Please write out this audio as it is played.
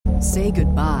Say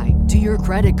goodbye to your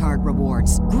credit card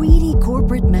rewards. Greedy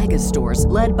corporate mega stores,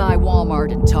 led by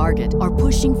Walmart and Target, are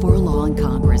pushing for a law in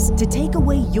Congress to take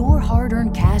away your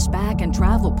hard-earned cash back and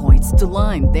travel points to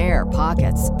line their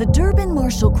pockets. The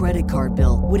Durbin-Marshall credit card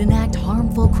bill would enact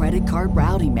harmful credit card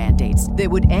routing mandates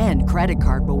that would end credit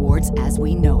card rewards as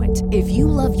we know it. If you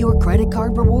love your credit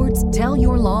card rewards, tell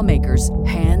your lawmakers,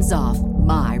 hands off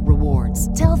my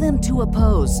rewards. Tell them to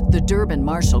oppose the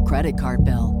Durbin-Marshall credit card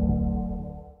bill.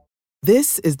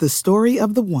 This is the story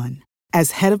of the one.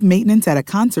 As head of maintenance at a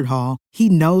concert hall, he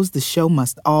knows the show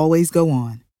must always go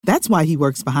on. That's why he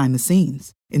works behind the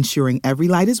scenes, ensuring every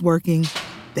light is working,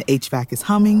 the HVAC is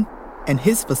humming, and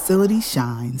his facility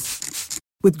shines.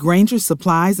 With Grainger's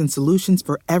supplies and solutions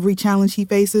for every challenge he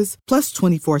faces, plus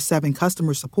 24/7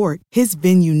 customer support, his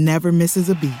venue never misses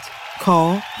a beat.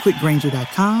 Call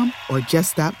quickgrainger.com or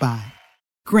just stop by.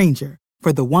 Grainger,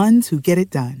 for the ones who get it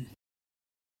done.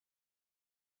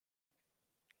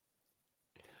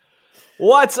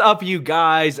 What's up, you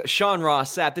guys? Sean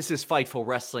Ross Sapp. This is Fightful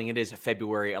Wrestling. It is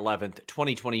February 11th,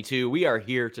 2022. We are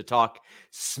here to talk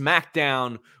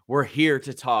SmackDown. We're here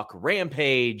to talk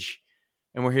Rampage.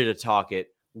 And we're here to talk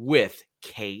it with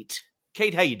Kate.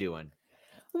 Kate, how you doing?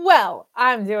 Well,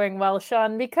 I'm doing well,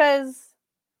 Sean, because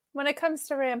when it comes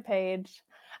to Rampage,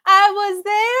 I was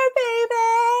there, baby!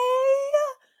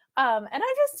 And I'm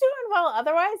just doing well.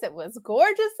 Otherwise, it was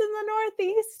gorgeous in the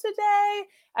Northeast today.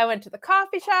 I went to the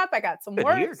coffee shop. I got some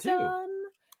work done.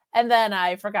 And then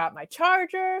I forgot my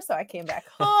charger, so I came back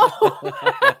home.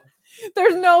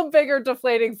 There's no bigger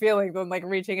deflating feeling than like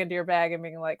reaching into your bag and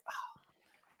being like,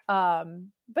 oh.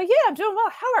 But yeah, I'm doing well.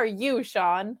 How are you,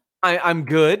 Sean? I'm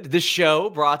good. This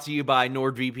show brought to you by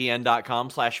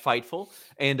NordVPN.com/Fightful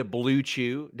and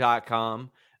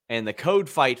BlueChew.com and the code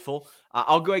Fightful.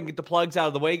 I'll go ahead and get the plugs out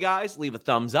of the way, guys. Leave a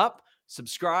thumbs up,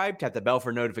 subscribe, tap the bell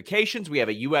for notifications. We have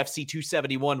a UFC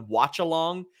 271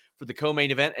 watch-along for the co-main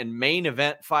event and main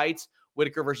event fights.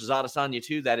 Whitaker versus Adesanya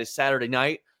 2. That is Saturday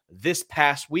night. This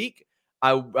past week,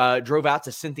 I drove out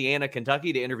to Cynthiana,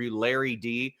 Kentucky to interview Larry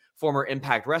D., former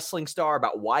Impact Wrestling star,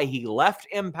 about why he left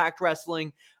Impact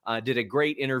Wrestling. Did a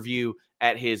great interview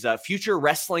at his future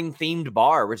wrestling-themed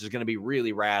bar, which is going to be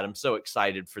really rad. I'm so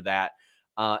excited for that.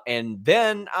 And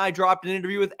then I dropped an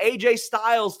interview with AJ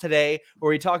Styles today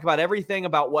where we talk about everything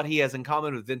about what he has in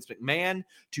common with Vince McMahon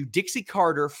to Dixie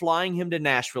Carter flying him to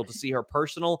Nashville to see her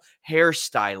personal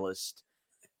hairstylist.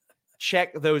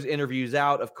 Check those interviews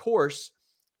out. Of course,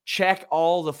 check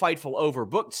all the Fightful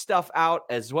Overbooked stuff out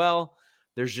as well.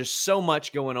 There's just so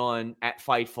much going on at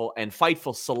Fightful and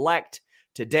Fightful Select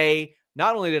today.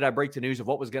 Not only did I break the news of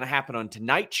what was going to happen on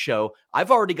tonight's show, I've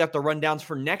already got the rundowns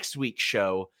for next week's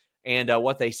show and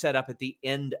what they set up at the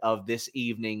end of this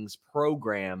evening's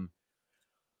program.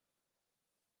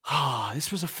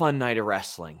 This was a fun night of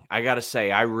wrestling. I got to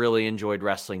say, I really enjoyed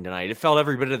wrestling tonight. It felt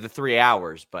every bit of the 3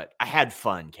 hours, but I had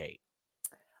fun, Kate.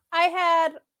 I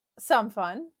had some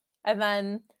fun. And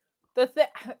then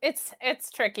it's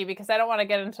tricky because I don't want to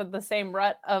get into the same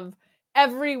rut of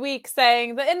every week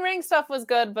saying the in-ring stuff was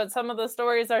good, but some of the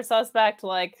stories are suspect.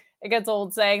 Like, it gets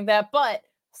old saying that, but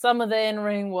some of the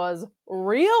in-ring was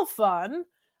real fun.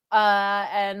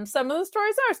 And some of the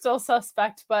stories are still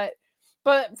suspect, but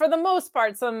for the most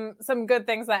part, some good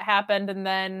things that happened. And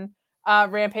then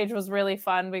Rampage was really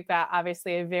fun. We've got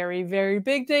obviously a very, very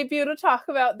big debut to talk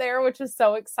about there, which is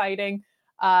so exciting.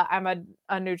 I'm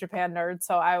a New Japan nerd,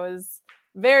 so I was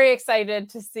very excited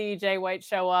to see Jay White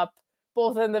show up,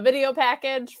 both in the video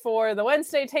package for the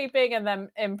Wednesday taping and then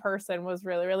in person. Was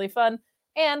really, really fun.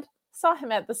 And saw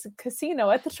him at the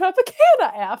casino at the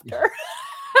Tropicana after.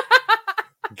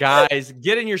 Guys,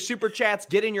 get in your super chats,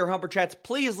 get in your humper chats.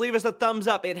 Please leave us a thumbs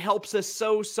up. It helps us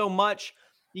so much.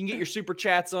 You can get your super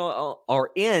chats on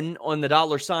the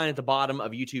dollar sign at the bottom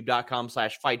of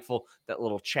youtube.com/Fightful, that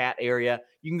little chat area.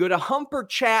 You can go to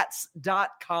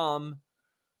humperchats.com,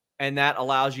 and that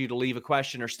allows you to leave a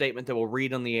question or statement that we'll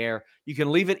read on the air. You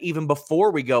can leave it even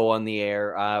before we go on the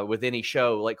air with any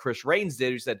show, like Chris Rains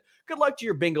did, who said, "Good luck to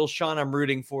your Bengals, Sean. I'm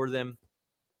rooting for them."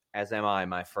 As am I,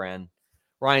 my friend.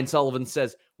 Ryan Sullivan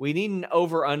says, "We need an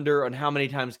over-under on how many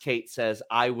times Kate says,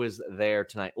 'I was there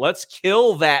tonight.'" Let's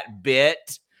kill that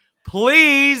bit,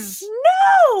 please.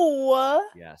 No.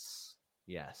 Yes.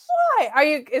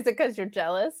 Why? Is it because you're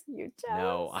jealous? You're jealous?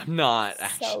 No, I'm not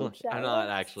actually. So I'm not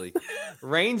actually.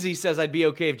 Rainsy says, "I'd be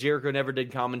okay if Jericho never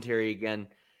did commentary again."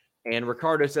 And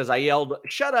Ricardo says, "I yelled,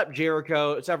 'Shut up,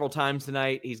 Jericho,' several times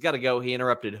tonight. He's got to go. He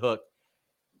interrupted Hook."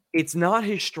 It's not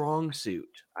his strong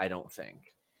suit, I don't think.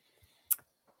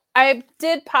 I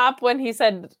did pop when he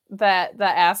said that the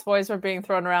ass boys were being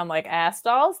thrown around like ass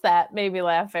dolls. That made me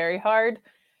laugh very hard.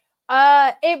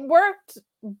 It worked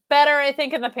better, I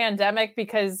think, in the pandemic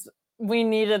because we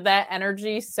needed that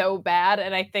energy so bad.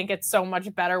 And I think it's so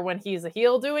much better when he's a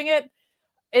heel doing it.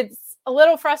 It's a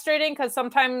little frustrating because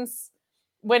sometimes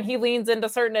when he leans into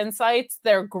certain insights,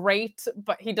 they're great,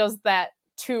 but he does that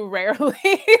too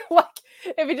rarely. Like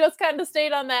if he just kind of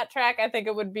stayed on that track, I think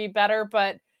it would be better,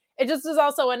 but it just is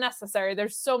also unnecessary.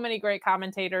 There's so many great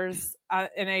commentators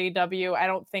in AEW. I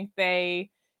don't think they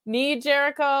need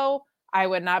Jericho. I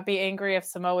would not be angry if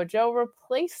Samoa Joe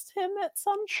replaced him at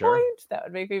some point. That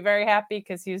would make me very happy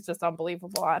because he's just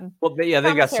unbelievable on. Well, yeah,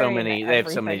 they've got so many. They have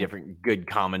so many different good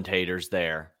commentators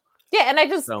there. Yeah, and I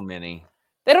just so many.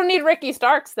 They don't need Ricky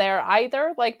Starks there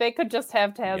either. Like they could just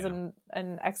have Taz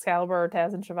and Excalibur or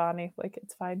Taz and Shivani. Like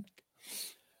it's fine.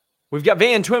 We've got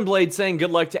Van Twinblade saying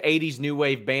good luck to 80s new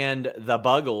wave band The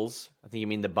Buggles. I think you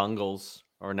mean The Bungles.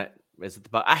 Or not, is it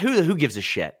the who gives a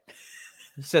shit?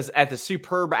 It says at the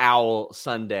Superb Owl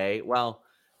Sunday. Well,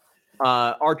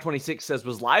 R26 says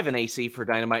was live in AC for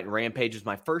Dynamite and Rampage. Is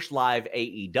my first live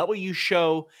AEW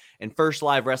show and first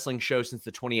live wrestling show since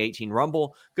the 2018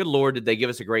 Rumble. Good Lord, did they give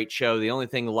us a great show. The only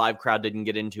thing the live crowd didn't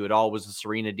get into at all was the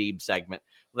Serena Deeb segment.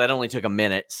 Well, that only took a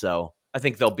minute, so I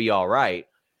think they'll be all right.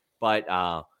 But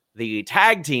the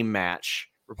tag team match,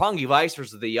 Roppongi Vice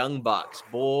versus the Young Bucks.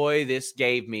 Boy, this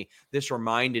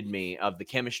reminded me of the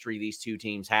chemistry these two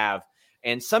teams have.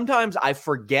 And sometimes I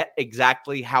forget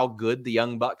exactly how good the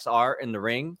Young Bucks are in the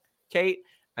ring, Kate.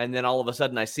 And then all of a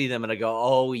sudden I see them and I go,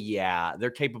 oh, yeah, they're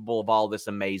capable of all this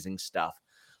amazing stuff.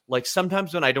 Like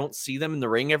sometimes when I don't see them in the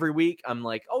ring every week, I'm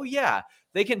like, oh, yeah,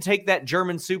 they can take that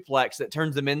German suplex that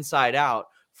turns them inside out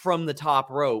from the top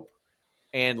rope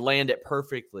and land it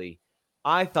perfectly.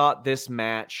 I thought this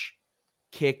match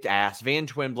kicked ass. Van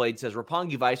Twinblade says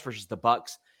Roppongi Vice versus the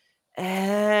Bucks. We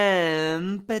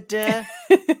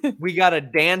got a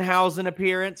Danhausen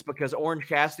appearance because Orange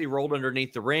Cassidy rolled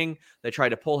underneath the ring. They tried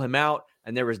to pull him out,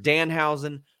 and there was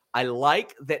Danhausen. I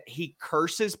like that he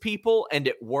curses people, and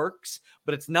it works,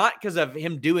 but it's not because of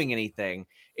him doing anything.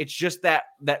 It's just that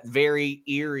very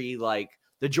eerie, like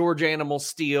the George Animal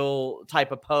Steel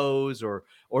type of pose or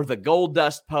the Gold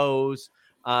Dust pose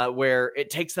where it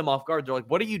takes them off guard. They're like,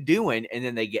 what are you doing? And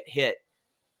then they get hit.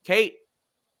 Kate,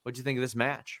 what'd you think of this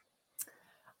match?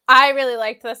 I really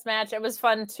liked this match. It was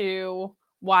fun to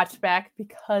watch back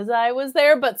because I was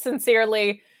there, but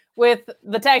sincerely, with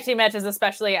the tag team matches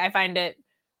especially, I find it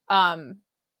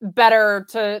better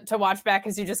to watch back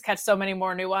because you just catch so many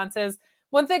more nuances.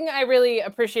 One thing I really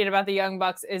appreciate about the Young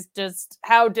Bucks is just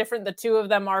how different the two of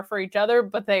them are for each other,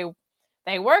 but they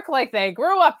work like they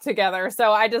grew up together.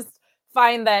 So I just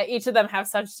find that each of them have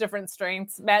such different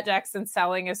strengths. Matt Jackson's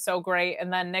selling is so great,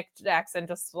 and then Nick Jackson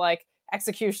just like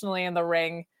executionally in the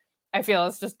ring, I feel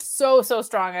it's just so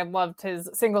strong. I've loved his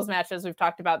singles matches. We've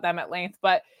talked about them at length,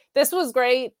 but this was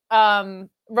great.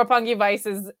 Roppongi Vice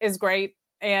is great,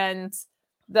 and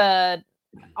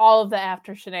all of the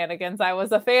after shenanigans I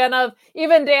was a fan of.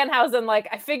 Even Danhausen, like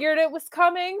I figured it was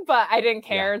coming, but I didn't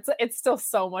care. Yeah. It's still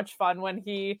so much fun when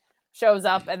he shows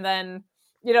up, and then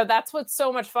that's what's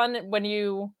so much fun when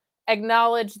you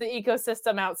acknowledge the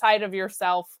ecosystem outside of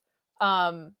yourself.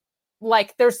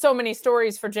 Like there's so many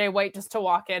stories for Jay White just to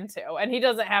walk into, and he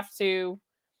doesn't have to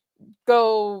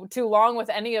go too long with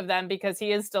any of them because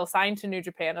he is still signed to New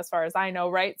Japan as far as I know,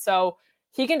 right? So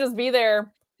he can just be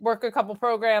there, work a couple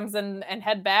programs and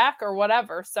head back or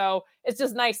whatever. So it's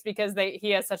just nice because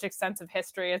he has such extensive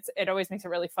history. It always makes it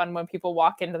really fun when people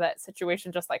walk into that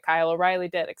situation just like Kyle O'Reilly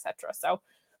did, etc. So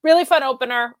really fun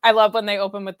opener. I love when they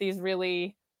open with these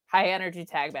really high energy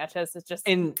tag matches. It's just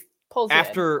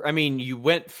after, I mean,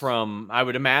 I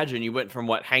would imagine you went from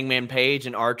what, Hangman Page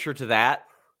and Archer to that.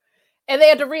 And they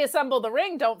had to reassemble the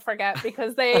ring, don't forget,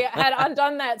 because they had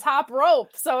undone that top rope.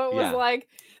 So it was like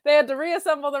they had to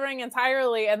reassemble the ring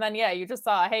entirely. And then, you just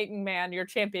saw Hangman, your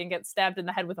champion, get stabbed in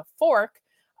the head with a fork.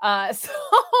 And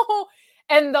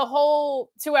the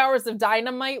whole 2 hours of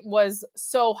Dynamite was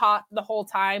so hot the whole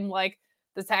time. Like,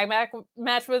 the tag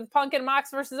match with Punk and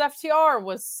Mox versus FTR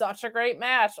was such a great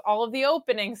match. All of the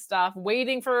opening stuff,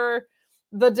 waiting for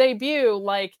the debut,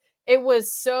 like it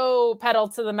was so pedal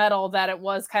to the metal that it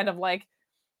was kind of like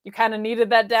you kind of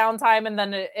needed that downtime, and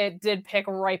then it did pick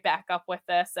right back up with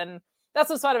this. And that's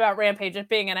what's fun about Rampage. It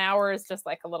being an hour is just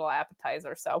like a little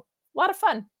appetizer. So a lot of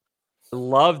fun. I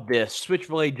love this.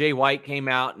 Switchblade Jay White came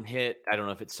out and hit, I don't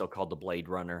know if it's still called the Blade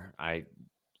Runner.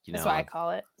 That's what I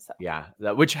call it. So. Yeah.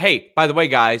 Which, hey, by the way,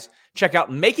 guys, check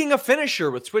out Making a Finisher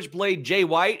with Switchblade Jay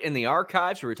White in the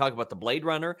archives, where we talk about the Blade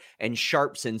Runner and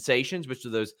Sharp Sensations, which are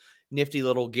those nifty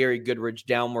little Gary Goodridge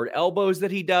downward elbows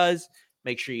that he does.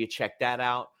 Make sure you check that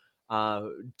out.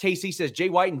 KC says Jay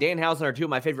White and Danhausen are two of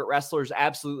my favorite wrestlers.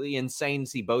 Absolutely insane to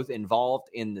see both involved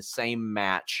in the same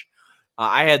match.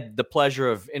 I had the pleasure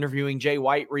of interviewing Jay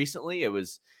White recently. It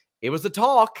was a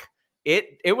talk.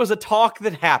 It was a talk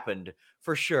that happened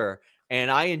for sure. And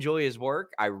I enjoy his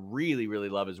work. I really, really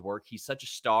love his work. He's such a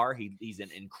star. He's in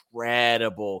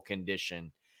incredible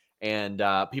condition. And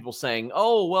people saying,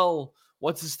 oh, well,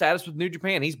 what's his status with New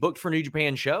Japan? He's booked for New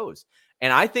Japan shows.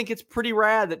 And I think it's pretty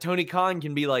rad that Tony Khan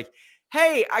can be like,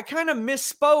 hey, I kind of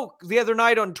misspoke the other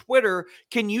night on Twitter.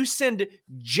 Can you send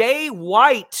Jay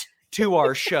White to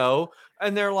our show?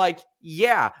 And they're like,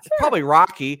 yeah, sure. It's probably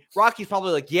Rocky. Rocky's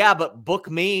probably like, yeah, but book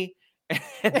me.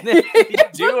 And then you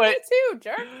do it too,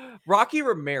 jerk. Rocky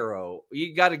Romero,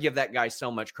 you got to give that guy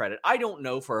so much credit. I don't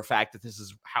know for a fact that this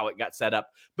is how it got set up,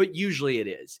 but usually it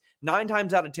is. 9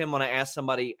 times out of 10, when I ask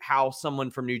somebody how someone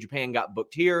from New Japan got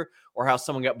booked here or how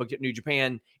someone got booked at New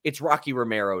Japan, it's Rocky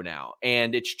Romero now,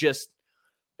 and it's just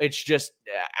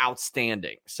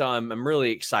outstanding. So I'm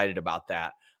really excited about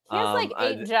that. He has like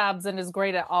 8 jobs and is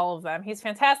great at all of them. He's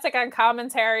fantastic on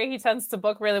commentary. He tends to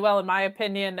book really well, in my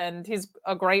opinion, and he's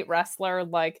a great wrestler.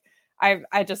 Like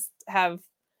I just have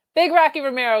big Rocky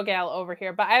Romero gal over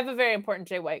here, but I have a very important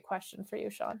Jay White question for you,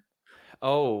 Sean.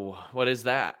 Oh, what is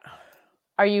that?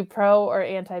 Are you pro or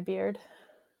anti-beard?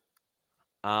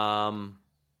 I'm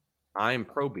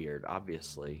pro beard,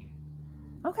 obviously.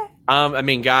 Okay. I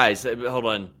mean, guys, hold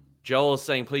on. Joel is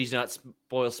saying, please do not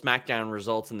spoil SmackDown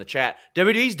results in the chat.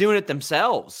 WWE's doing it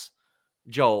themselves,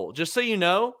 Joel. Just so you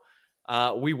know,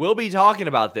 we will be talking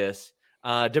about this.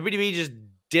 WWE just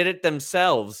did it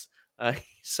themselves.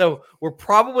 So we're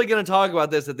probably going to talk about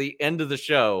this at the end of the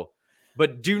show,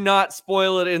 but do not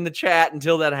spoil it in the chat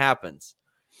until that happens.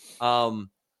 Oh,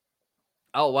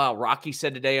 wow. Rocky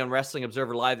said today on Wrestling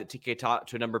Observer Live that TK talked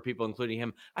to a number of people, including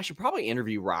him. I should probably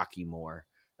interview Rocky more.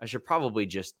 I should probably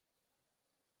just...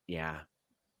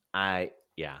 But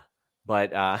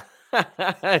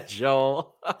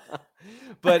Joel,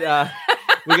 but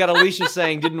we got Alicia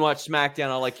saying didn't watch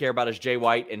SmackDown. All I care about is Jay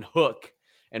White and Hook.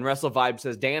 And Wrestle Vibe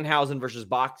says Danhausen versus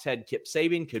Boxhead Kip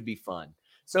Sabian could be fun.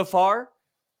 So far,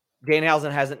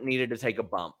 Danhausen hasn't needed to take a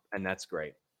bump, and that's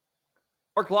great.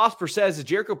 Mark Losper says, is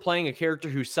Jericho playing a character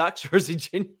who sucks, or is he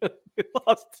genuinely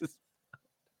lost his...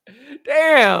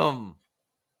 Damn.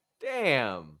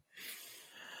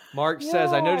 Mark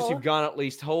says, I noticed you've gone at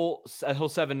least a whole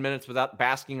 7 minutes without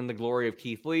basking in the glory of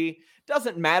Keith Lee.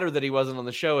 Doesn't matter that he wasn't on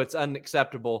the show. It's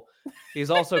unacceptable. He's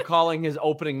also calling his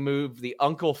opening move the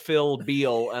Uncle Phil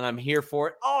Beal, and I'm here for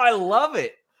it. Oh, I love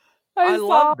it. I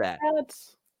love that.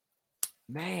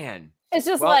 Man. It's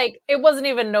just like, it wasn't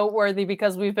even noteworthy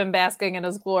because we've been basking in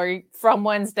his glory from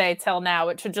Wednesday till now.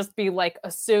 It should just be like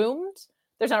assumed.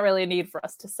 There's not really a need for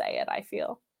us to say it, I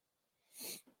feel.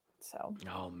 So.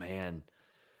 Oh, man.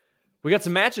 We got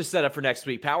some matches set up for next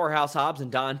week. Powerhouse Hobbs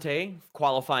and Dante,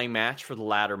 qualifying match for the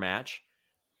ladder match.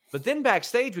 But then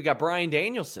backstage, we got Bryan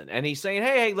Danielson, and he's saying,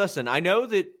 hey, listen, I know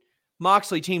that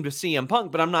Moxley teamed with CM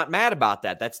Punk, but I'm not mad about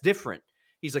that. That's different.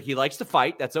 He's like, he likes to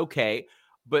fight. That's okay.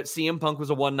 But CM Punk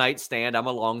was a one-night stand. I'm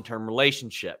a long-term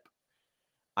relationship.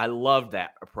 I love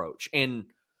that approach. And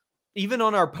even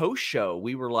on our post-show,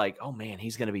 we were like, oh, man,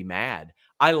 he's going to be mad.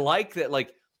 I like that,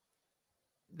 like,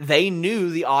 they knew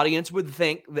the audience would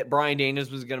think that Bryan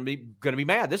Danielson was going to be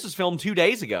mad. This was filmed 2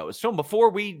 days ago. It was filmed before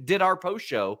we did our post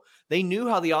show. They knew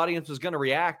how the audience was going to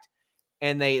react,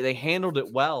 and they handled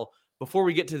it well. Before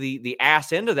we get to the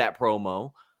ass end of that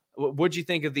promo, what'd you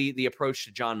think of the approach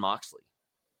to Jon Moxley?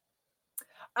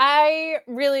 I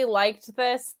really liked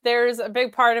this. There's a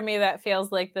big part of me that feels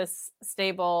like this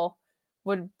stable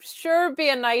would sure be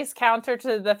a nice counter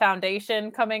to the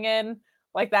Foundation coming in.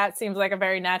 Like, that seems like a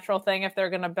very natural thing if they're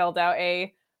going to build out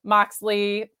a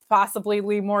Moxley, possibly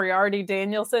Lee Moriarty,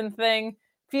 Danielson thing.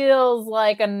 Feels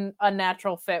like a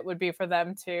natural fit would be for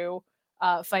them to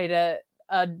fight a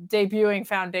debuting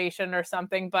Foundation or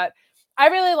something. But I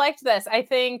really liked this. I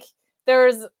think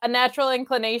there's a natural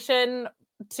inclination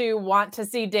to want to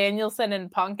see Danielson and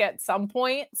Punk at some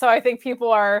point. So I think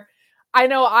people are... I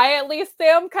know I at least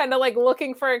am kind of like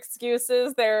looking for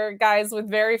excuses. They're guys with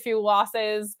very few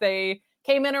losses. They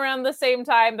came in around the same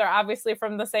time. They're obviously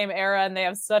from the same era, and they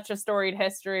have such a storied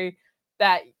history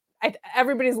that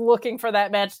everybody's looking for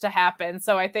that match to happen.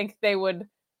 So I think they would,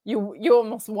 you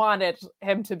almost wanted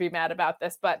him to be mad about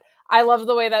this, but I love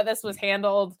the way that this was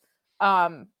handled.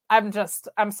 I'm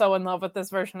so in love with this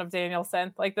version of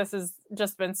Danielson. Like, this has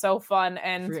just been so fun.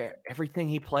 And everything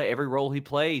he plays, every role he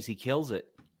plays, he kills it.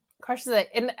 Crushes it.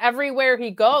 And everywhere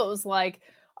he goes, like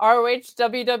ROH,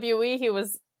 WWE, he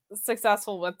was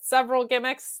successful with several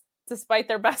gimmicks despite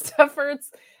their best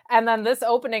efforts. And then this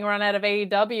opening run out of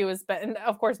AEW has been,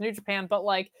 of course, New Japan, but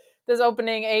like this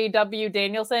opening AEW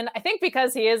Danielson, I think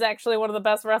because he is actually one of the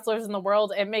best wrestlers in the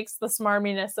world, it makes the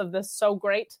smarminess of this so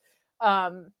great.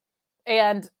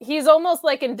 And he's almost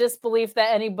like in disbelief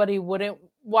that anybody wouldn't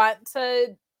want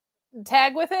to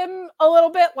tag with him a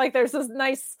little bit. Like there's this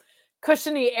nice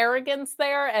cushiony arrogance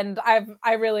there. And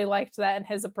I really liked that in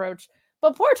his approach.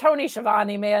 But poor Tony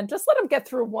Schiavone, man, just let him get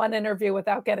through one interview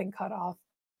without getting cut off.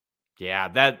 Yeah,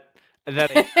 that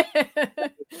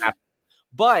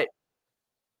but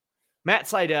Matt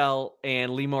Sydal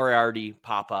and Lee Moriarty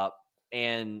pop up,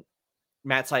 and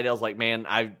Matt Seidel's like, man,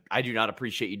 I do not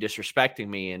appreciate you disrespecting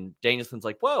me. And Danielson's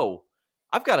like, whoa,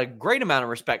 I've got a great amount of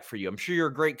respect for you. I'm sure you're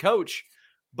a great coach,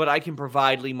 but I can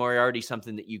provide Lee Moriarty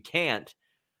something that you can't,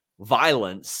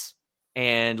 violence.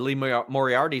 And Lee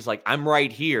Moriarty's like, I'm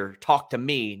right here. Talk to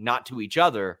me, not to each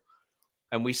other.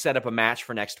 And we set up a match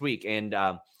for next week. And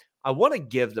I want to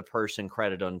give the person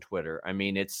credit on Twitter. I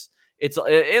mean, it's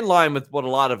in line with what a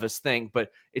lot of us think,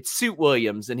 but it's Suit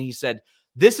Williams. And he said,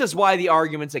 this is why the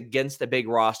arguments against a big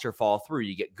roster fall through.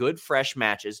 You get good, fresh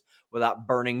matches without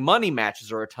burning money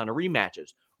matches or a ton of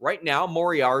rematches. Right now,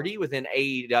 Moriarty within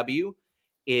AEW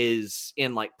is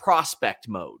in like prospect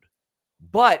mode,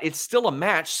 but it's still a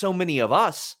match so many of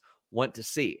us want to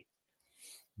see.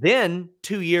 Then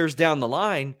 2 years down the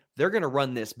line, they're going to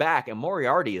run this back, and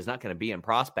Moriarty is not going to be in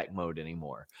prospect mode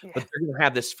anymore. Yeah. But they're going to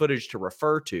have this footage to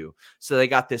refer to. So they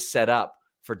got this set up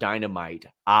for Dynamite.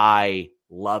 I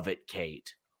love it,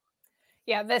 Kate.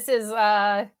 Yeah, this is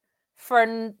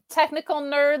for technical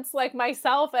nerds like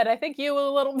myself, and I think you a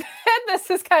little bit.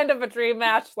 This is kind of a dream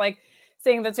match. Like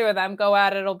seeing the two of them go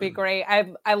at it, it'll be great.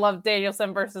 I love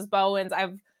Danielson versus Bowens.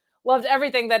 I've loved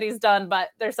everything that he's done, but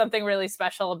there's something really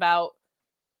special about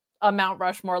a Mount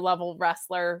Rushmore level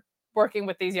wrestler working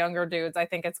with these younger dudes. I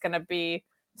think it's going to be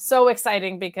so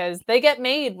exciting because they get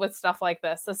made with stuff like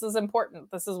this. This is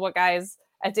important. This is what guys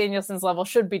at Danielson's level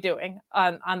should be doing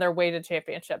on their way to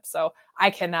championship. So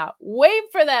I cannot wait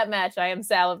for that match. I am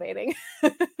salivating.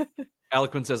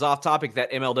 Eloquent says, off topic,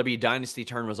 that MLW Dynasty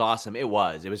turn was awesome. It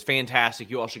was fantastic.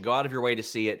 You all should go out of your way to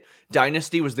see it.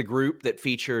 Dynasty was the group that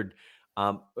featured,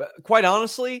 quite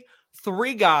honestly,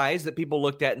 3 guys that people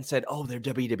looked at and said, oh, they're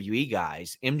WWE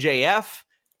guys. MJF,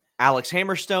 Alex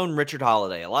Hammerstone, Richard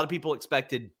Holiday. A lot of people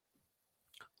expected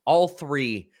all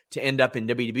 3 to end up in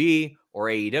WWE or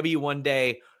AEW one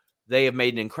day. They have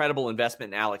made an incredible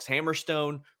investment in Alex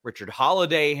Hammerstone. Richard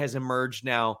Holiday has emerged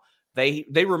now. They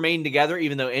remain together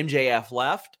even though MJF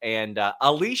left. And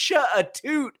Alicia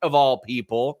Atout, of all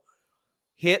people,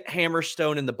 hit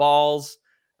Hammerstone in the balls,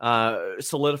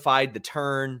 solidified the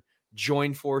turn,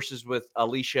 joined forces with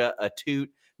Alicia Atout.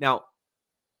 Now,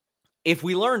 if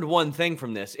we learned one thing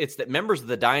from this, it's that members of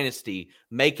the Dynasty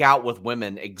make out with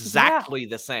women exactly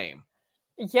the same.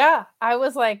 Yeah, I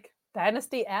was like,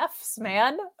 Dynasty Fs,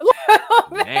 man.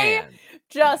 They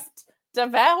just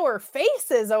devour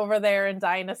faces over there in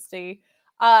Dynasty.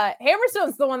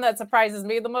 Hammerstone's the one that surprises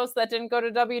me the most that didn't go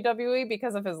to WWE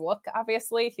because of his look,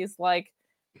 obviously. He's like,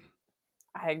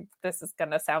 this is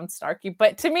going to sound snarky,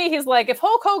 but to me, he's like, if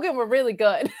Hulk Hogan were really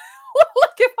good,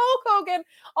 like if Hulk Hogan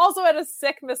also had a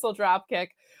sick missile drop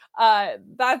kick,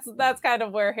 that's kind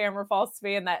of where Hammer falls to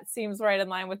me, and that seems right in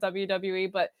line with WWE,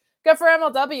 but good for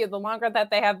MLW. The longer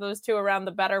that they have those two around,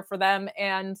 the better for them.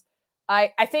 And I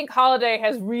think Holiday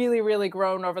has really, really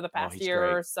grown over the past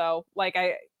year or so. Like,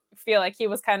 I feel like he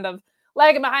was kind of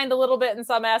lagging behind a little bit in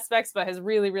some aspects, but has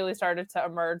really, really started to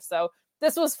emerge. So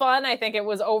this was fun. I think it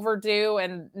was overdue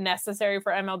and necessary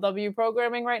for MLW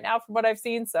programming right now from what I've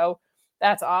seen. So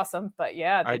that's awesome. But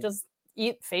yeah, they just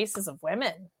eat faces of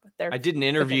women. I did an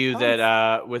interview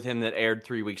that with him that aired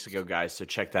 3 weeks ago, guys. So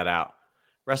check that out.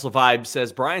 Wrestle Vibe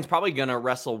says Brian's probably going to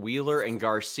wrestle Wheeler and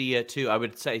Garcia too. I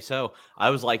would say so. I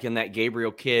was liking that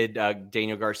Gabriel Kidd,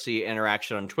 Daniel Garcia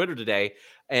interaction on Twitter today,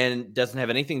 and doesn't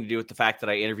have anything to do with the fact that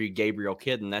I interviewed Gabriel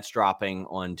Kidd, and that's dropping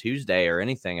on Tuesday or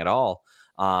anything at all.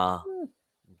 I'm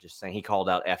just saying he called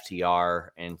out FTR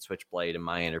and Switchblade in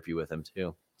my interview with him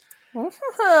too.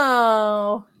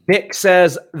 Oh. Nick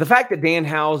says the fact that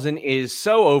Danhausen is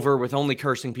so over with only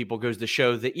cursing people goes to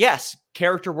show that yes,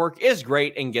 character work is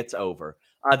great and gets over.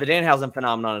 The Danhausen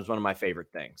phenomenon is one of my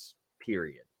favorite things,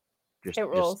 period. It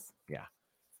rules. Yeah.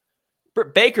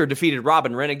 Britt Baker defeated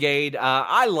Robin Renegade.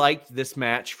 I liked this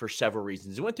match for several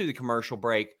reasons. It went through the commercial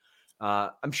break.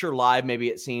 I'm sure live, maybe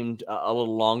it seemed a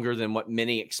little longer than what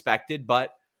many expected,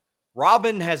 but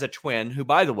Robin has a twin who,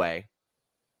 by the way,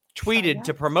 tweeted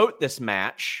to promote this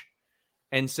match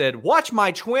and said, watch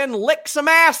my twin lick some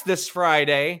ass this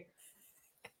Friday.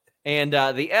 And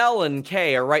the L and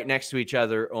K are right next to each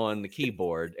other on the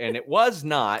keyboard. And it was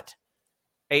not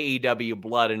AEW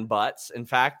Blood and Butts. In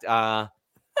fact, it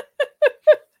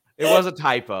was a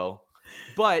typo.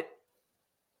 But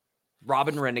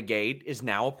Robin Renegade is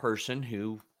now a person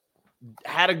who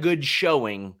had a good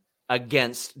showing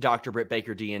against Dr. Britt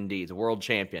Baker DND, the world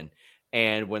champion.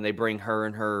 And when they bring her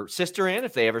and her sister in,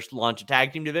 if they ever launch a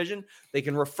tag team division, they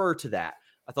can refer to that.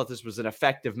 I thought this was an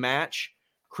effective match.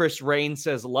 Chris Rain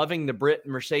says, loving the Britt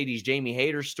Mercedes Jamie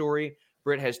Hayter story.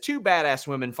 Britt has two badass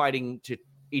women fighting to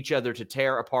each other to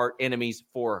tear apart enemies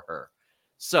for her.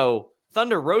 So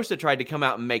Thunder Rosa tried to come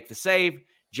out and make the save.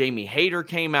 Jamie Hayter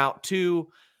came out too.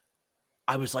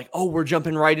 I was like, oh, we're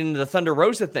jumping right into the Thunder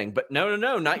Rosa thing. But no,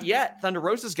 not yet. Thunder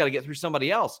Rosa's got to get through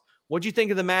somebody else. What'd you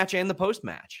think of the match and the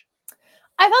post-match?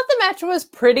 I thought the match was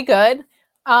pretty good.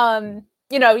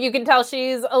 You can tell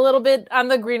she's a little bit on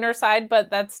the greener side, but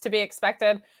that's to be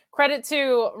expected. Credit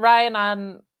to Ryan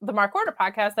on the Mark Order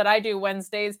podcast that I do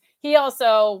Wednesdays. He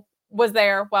also was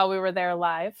there while we were there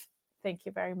live. Thank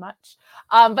you very much.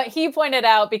 But he pointed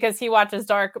out, because he watches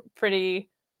Dark pretty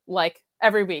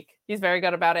every week. He's very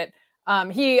good about it.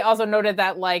 He also noted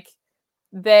that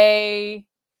the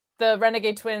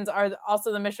Renegade Twins are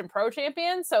also the Mission Pro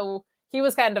champions. So he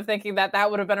was kind of thinking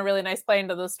that would have been a really nice play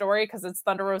into the story because it's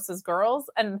Thunder Rosa's girls.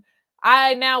 And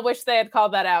I now wish they had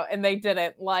called that out, and they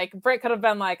didn't. Britt could have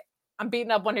been like, I'm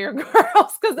beating up one of your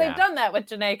girls, because they've done that with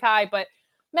Janae Kai. But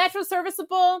match was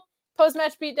serviceable.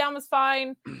 Post-match beatdown was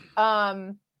fine.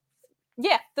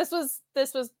 This was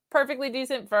perfectly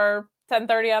decent for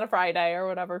 10:30 on a Friday or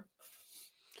whatever.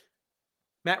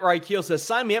 Matt Reichel says,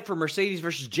 sign me up for Mercedes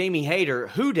versus Jamie Hayter,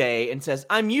 Who Day, and says,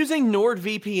 I'm using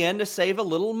NordVPN to save a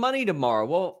little money tomorrow.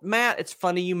 Well, Matt, it's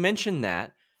funny you mentioned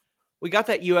that. We got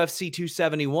that UFC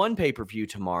 271 pay-per-view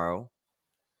tomorrow.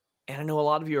 And I know a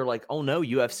lot of you are like, oh no,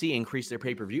 UFC increased their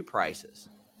pay-per-view prices.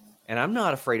 And I'm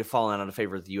not afraid of falling out of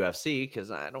favor with the UFC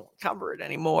because I don't cover it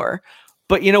anymore.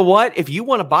 But you know what? If you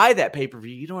want to buy that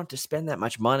pay-per-view, you don't have to spend that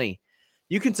much money.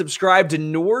 You can subscribe to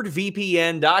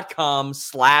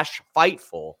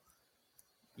NordVPN.com/Fightful.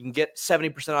 You can get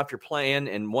 70% off your plan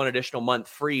and one additional month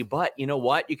free. But you know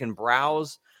what? You can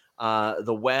browse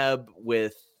the web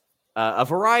with a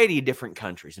variety of different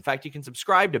countries. In fact, you can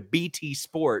subscribe to BT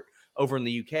Sport over in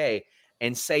the UK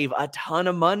and save a ton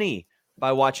of money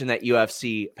by watching that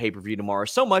UFC pay-per-view tomorrow.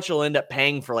 So much you'll end up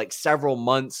paying for several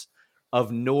months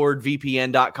of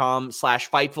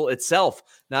NordVPN.com/Fightful itself.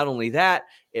 Not only that,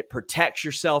 it protects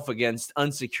yourself against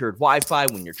unsecured Wi-Fi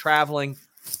when you're traveling.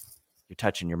 You're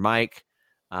touching your mic.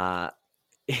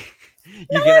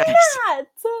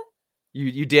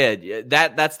 You did.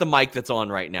 That's the mic that's on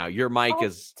right now. Your mic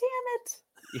is. Damn it.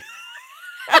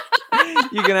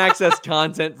 You can access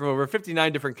content from over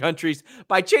 59 different countries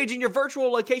by changing your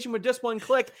virtual location with just one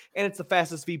click, and it's the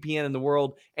fastest VPN in the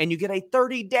world. And you get a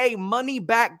 30-day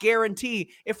money-back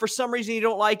guarantee if for some reason you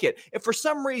don't like it. If for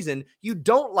some reason you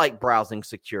don't like browsing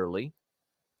securely,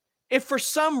 if for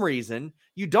some reason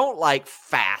you don't like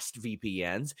fast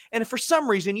VPNs, and if for some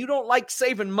reason you don't like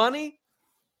saving money,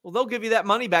 well, they'll give you that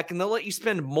money back, and they'll let you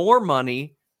spend more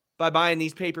money by buying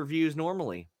these pay-per-views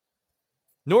normally.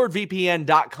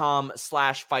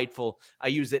 NordVPN.com/Fightful. I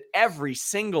use it every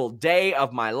single day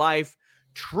of my life.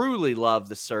 Truly love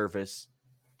the service.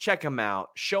 Check them out.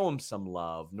 Show them some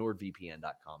love.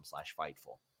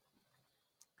 NordVPN.com/Fightful.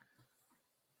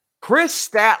 Chris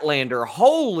Statlander.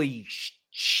 Holy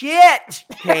shit,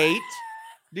 Kate.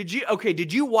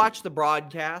 Did you watch the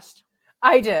broadcast?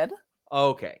 I did.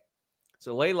 Okay.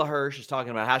 So Layla Hirsch is talking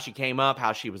about how she came up,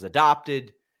 how she was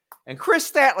adopted. And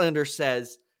Chris Statlander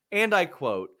says, and I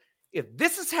quote, if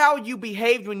this is how you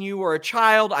behaved when you were a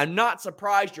child, I'm not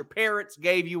surprised your parents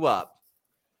gave you up.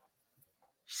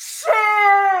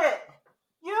 Shit!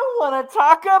 You want to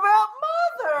talk about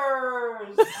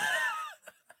mothers?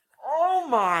 Oh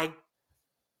my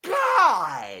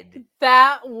God.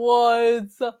 That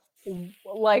was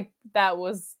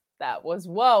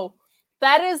whoa.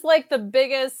 That is the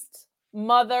biggest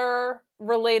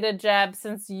mother-related jab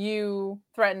since you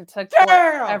threatened to kill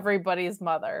everybody's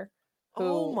mother.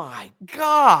 Oh my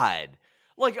God.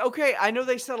 Okay, I know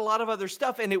they said a lot of other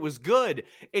stuff and it was good.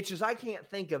 It's just I can't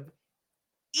think of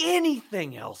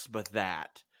anything else but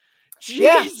that.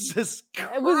 Jesus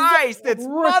Christ, it's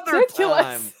mother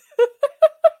time.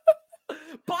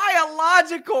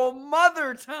 Biological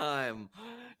mother time.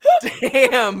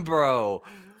 Damn, bro.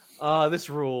 This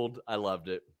ruled. I loved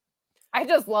it. I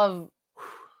just love,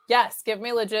 yes, give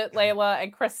me legit Layla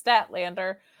and Chris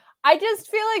Statlander. I just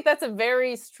feel like that's a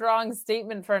very strong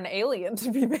statement for an alien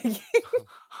to be making.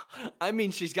 I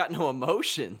mean, she's got no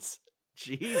emotions.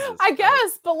 Jesus. I Christ.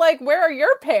 guess, but like, where are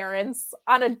your parents?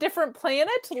 On a different planet,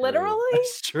 True. literally?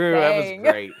 That's true. Dang. That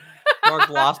was great. Mark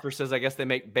Losper says, I guess they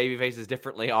make baby faces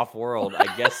differently off-world.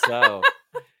 I guess so.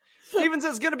 Steven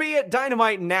says, going to be at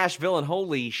Dynamite in Nashville, and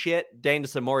holy shit,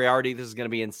 Danielson Moriarty, this is going to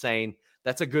be insane.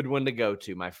 That's a good one to go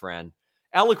to, my friend.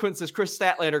 Eloquent says, Chris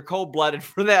Statlander, cold-blooded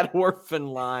for that orphan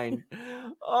line.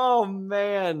 Oh,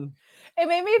 man. It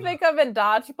made me think of in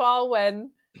Dodgeball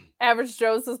when Average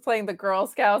Joe's is playing the Girl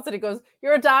Scouts and he goes,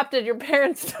 "You're adopted. Your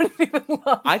parents don't even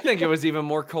love I think you." it was even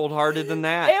more cold-hearted than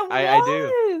that. I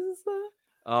do.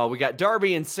 We got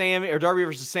Darby and Sammy, or Darby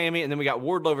versus Sammy, and then we got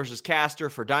Wardlow versus Caster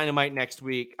for Dynamite next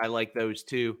week. I like those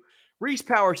two. Reese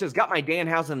Power says, got my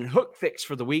Danhausen and Hook fix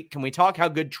for the week. Can we talk how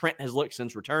good Trent has looked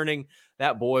since returning?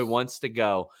 That boy wants to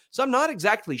go. So I'm not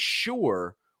exactly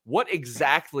sure what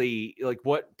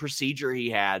procedure he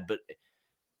had, but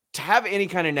to have any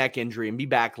kind of neck injury and be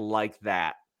back like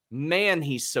that, man,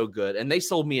 he's so good. And they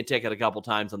sold me a ticket a couple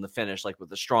times on the finish, like with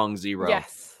the strong 0.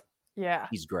 Yes. Yeah.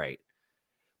 He's great.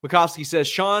 Bukowski says,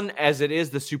 Sean, as it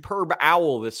is the superb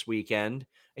owl this weekend,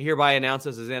 hereby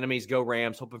announces his enemies go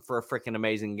Rams, hoping for a freaking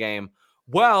amazing game.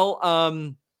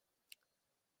 Well,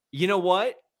 you know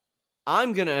what?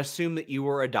 I'm going to assume that you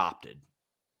were adopted.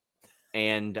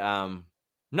 And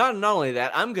not only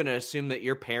that, I'm going to assume that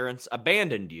your parents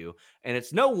abandoned you. And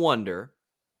it's no wonder,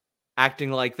 acting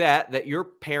like that your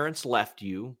parents left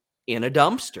you in a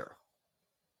dumpster.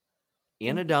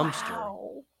 In a dumpster. Wow.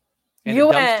 And a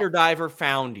dumpster diver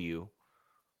found you.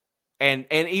 And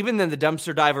even then the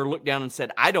dumpster diver looked down and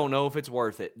said, I don't know if it's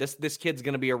worth it. This kid's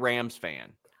going to be a Rams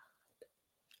fan.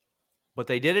 But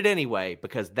they did it anyway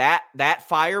because that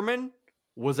fireman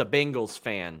was a Bengals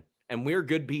fan. And we're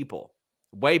good people.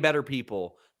 Way better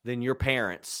people than your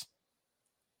parents.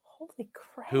 Holy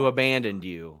crap. Who abandoned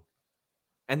you.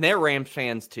 And they're Rams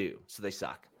fans too. So they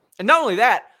suck. And not only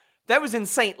that was in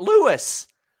St. Louis.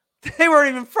 They weren't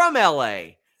even from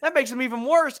LA. That makes them even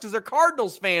worse because they're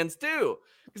Cardinals fans too.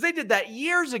 Because they did that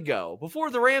years ago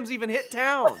before the Rams even hit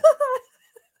town.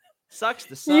 Sucks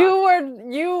to suck.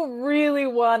 You really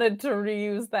wanted to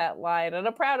reuse that line, and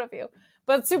I'm proud of you.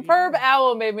 But Superb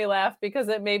Owl made me laugh because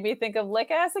it made me think of Lick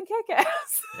Ass and Kick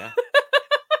Ass. Yeah.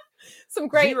 Some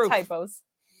great typos.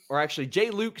 Or actually,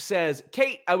 Jay Luke says,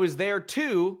 Kate, I was there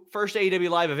too. First AEW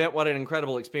live event. What an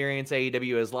incredible experience.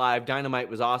 AEW is live. Dynamite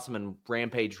was awesome and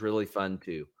Rampage really fun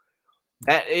too.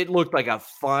 It looked like a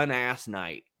fun ass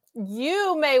night.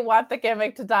 You may want the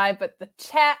gimmick to die, but the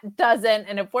chat doesn't.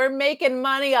 And if we're making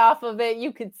money off of it,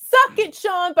 you could suck it,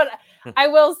 Sean. But I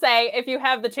will say, if you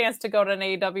have the chance to go to an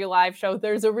AEW live show,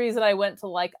 there's a reason I went to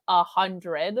like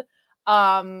 100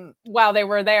 while they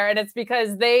were there. And it's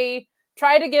because they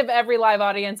try to give every live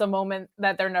audience a moment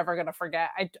that they're never going to forget.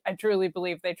 I truly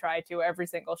believe they try to every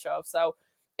single show. So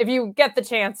if you get the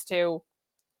chance to,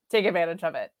 take advantage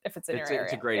of it if it's in your area.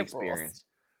 It's a great experience.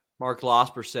 Mark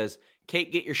Losper says, Kate,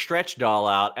 get your stretch doll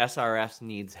out. SRS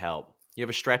needs help. You have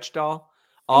a stretch doll?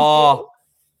 Oh,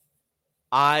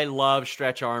 I love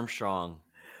Stretch Armstrong.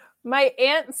 My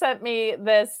aunt sent me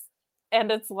this,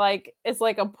 and it's like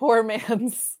a poor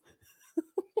man's.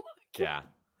 Yeah.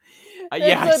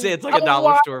 I say it's like a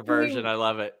dollar store version. I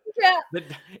love it. Yeah.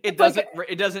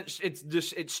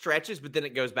 It stretches, but then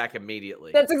it goes back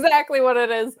immediately. That's exactly what it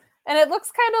is. And it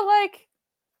looks kind of like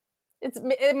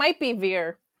it might be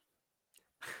Veer.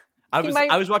 I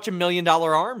was watching $1 Million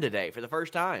Arm today for the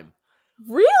first time.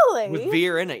 Really? With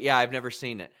Veer in it. Yeah, I've never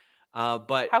seen it.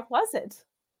 But how was it?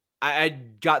 I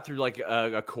got through like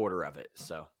a quarter of it.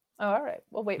 So. Oh, all right.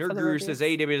 We'll wait for the Guru reviews. says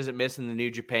AEW doesn't miss in the New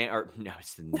Japan, or no,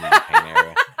 it's the New Japan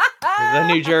area.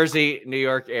 The New Jersey, New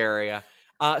York area.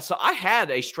 So I had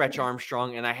a Stretch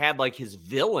Armstrong, and I had like his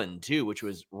villain too, which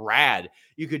was rad.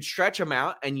 You could stretch him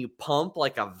out, and you pump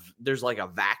there's like a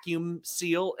vacuum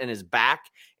seal in his back,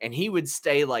 and he would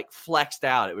stay like flexed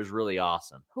out. It was really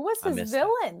awesome. Who was his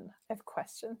villain? I have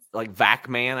questions. Like Vac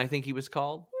Man, I think he was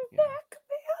called. Vac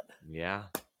Man. Yeah.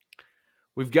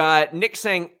 We've got Nick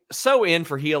saying, so in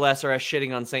for heel SRS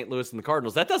shitting on St. Louis and the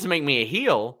Cardinals. That doesn't make me a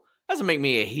heel. Doesn't make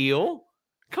me a heel.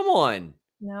 Come on.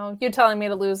 No, you're telling me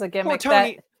to lose a gimmick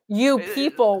that you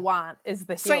people want is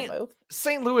the heel move.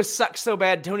 St. Louis sucks so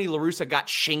bad, Tony La Russa got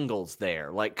shingles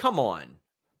there. Like, come on.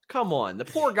 Come on. The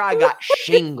poor guy got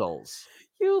shingles.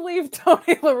 You leave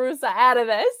Tony La Russa out of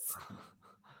this.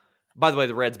 By the way,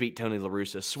 the Reds beat Tony La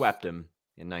Russa, swept him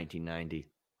in 1990.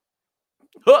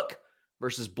 Hook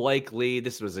versus Blake Lee.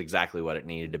 This was exactly what it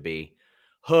needed to be.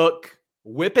 Hook,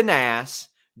 whipping ass,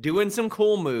 doing some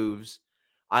cool moves.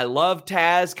 I love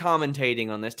Taz commentating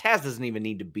on this. Taz doesn't even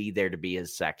need to be there to be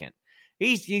his second.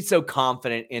 He's so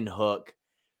confident in Hook.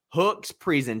 Hook's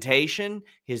presentation,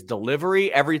 his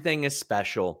delivery, everything is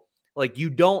special. Like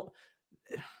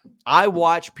I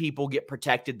watch people get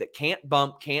protected that can't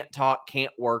bump, can't talk,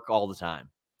 can't work all the time.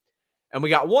 And we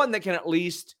got one that can at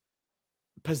least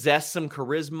possess some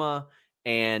charisma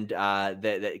and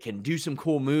that can do some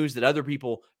cool moves that other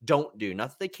people don't do. Not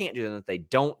that they can't do them, that they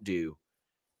don't do.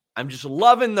 I'm just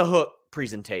loving the Hook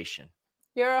presentation.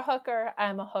 You're a hooker.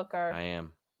 I'm a hooker. I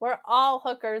am. We're all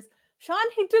hookers. Sean,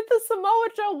 he did the Samoa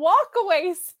Joe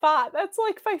walk-away spot. That's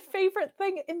like my favorite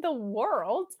thing in the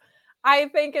world. I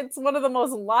think it's one of the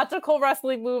most logical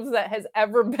wrestling moves that has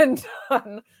ever been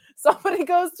done. Somebody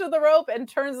goes to the rope and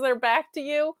turns their back to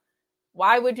you.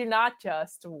 Why would you not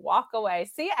just walk away?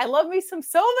 See, I love me some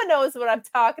Soma knows what I'm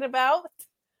talking about.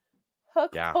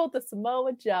 Hook pulled the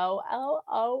Samoa Joe.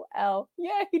 LOL.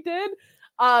 Yeah, he did.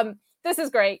 This is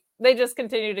great. They just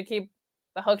continue to keep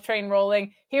the Hook train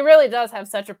rolling. He really does have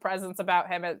such a presence about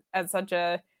him at such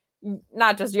a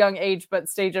not just young age, but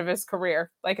stage of his career.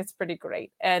 Like, it's pretty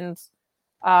great. And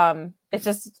it's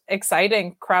just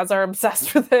exciting. Crowds are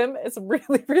obsessed with him. It's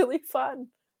really, really fun.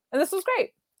 And this was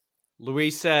great.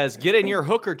 Luis says, get in your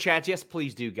Hooker chats. Yes,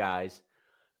 please do, guys.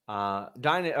 We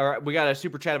got a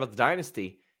super chat about the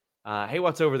Dynasty. Hey,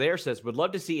 what's over there says, would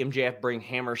love to see MJF bring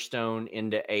Hammerstone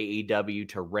into AEW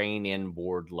to rein in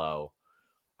Wardlow.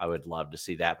 I would love to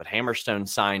see that, but Hammerstone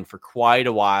signed for quite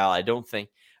a while. I don't think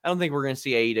we're going to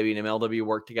see AEW and MLW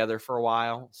work together for a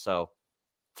while. So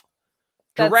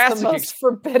that's the most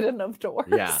forbidden of doors.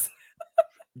 Yeah.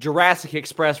 Jurassic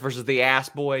Express versus the Ass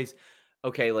Boys.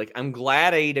 Okay, like, I'm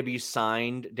glad AEW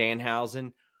signed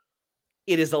Danhausen.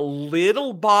 It is a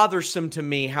little bothersome to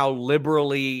me how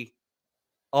liberally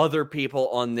other people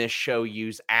on this show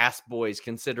use Ass Boys,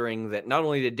 considering that not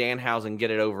only did Danhausen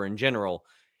get it over in general,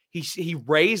 he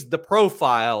raised the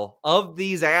profile of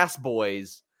these Ass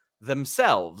Boys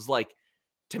themselves. Like,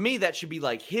 to me, that should be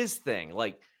like his thing.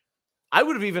 Like, I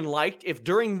would have even liked if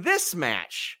during this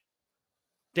match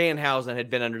Danhausen had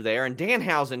been under there and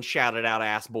Danhausen shouted out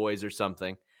Ass Boys or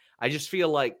something. I just feel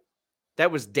like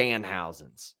that was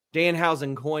Danhausen's.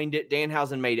 Danhausen coined it.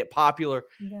 Danhausen made it popular.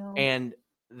 No. And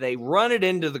they run it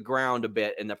into the ground a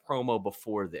bit in the promo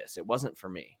before this. It wasn't for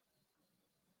me.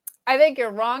 I think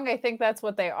you're wrong. I think that's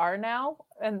what they are now.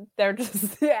 And they're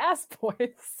just the Ass Boys.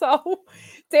 So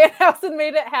Danhausen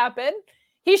made it happen.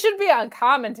 He should be on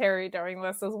commentary during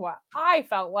this is what I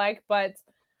felt like. But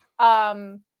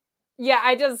yeah,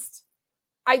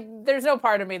 there's no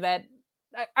part of me that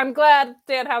I'm glad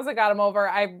Danhausen got him over.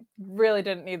 I really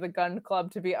didn't need the Gun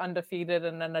Club to be undefeated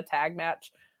and in a tag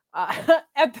match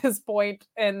at this point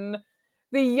in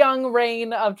the young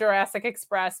reign of Jurassic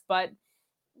Express. But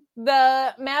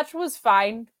the match was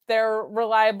fine. They're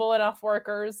reliable enough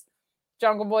workers.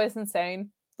 Jungle Boy is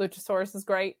insane. Luchasaurus is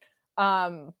great.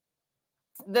 It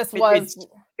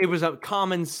was a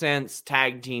common sense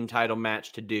tag team title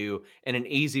match to do and an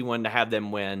easy one to have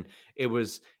them win. It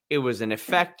was an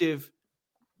effective,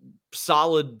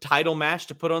 solid title match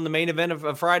to put on the main event of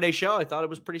a Friday show. I thought it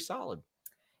was pretty solid.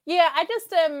 Yeah, I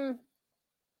just am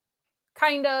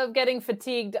kind of getting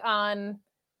fatigued on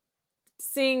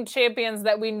seeing champions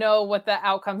that we know what the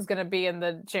outcome's going to be in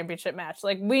the championship match.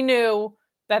 Like, we knew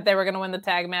that they were going to win the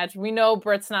tag match. We know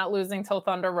Britt's not losing till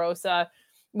Thunder Rosa.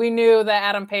 We knew that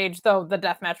Adam Page, though the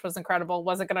death match was incredible,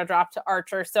 wasn't going to drop to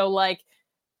Archer. So, like,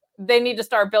 they need to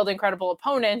start building credible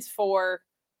opponents for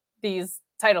these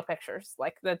title pictures.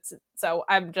 Like, so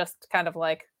I'm just kind of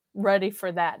like ready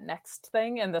for that next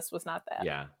thing. And this was not that.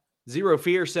 Yeah. Zero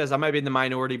Fear says, I might be in the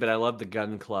minority, but I love the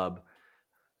Gun Club.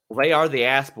 Well, they are the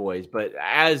Ass Boys, but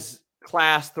as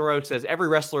Class Thoreau says, every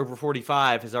wrestler over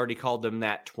 45 has already called them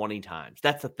that 20 times.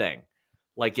 That's the thing.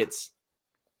 Like,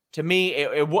 to me,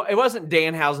 it wasn't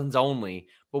Danhausen's only,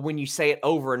 but when you say it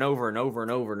over and over and over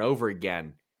and over and over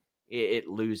again, it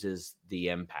loses the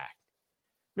impact.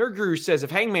 Nerd Guru says,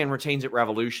 if Hangman retains at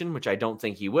Revolution, which I don't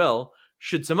think he will,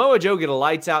 should Samoa Joe get a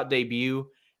lights-out debut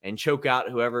and choke out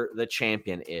whoever the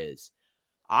champion is?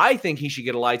 I think he should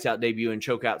get a lights-out debut and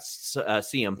choke out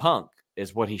CM Punk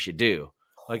is what he should do.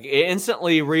 Like,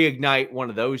 instantly reignite one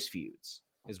of those feuds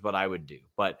is what I would do.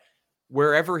 But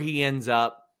wherever he ends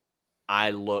up,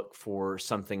 I look for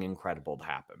something incredible to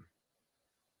happen.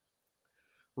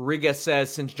 Riga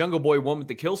says, since Jungle Boy won with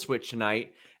the kill switch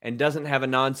tonight and doesn't have a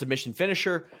non-submission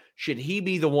finisher, should he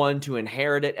be the one to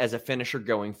inherit it as a finisher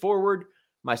going forward?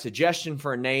 My suggestion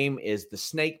for a name is the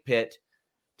Snake Pit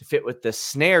to fit with the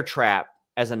Snare Trap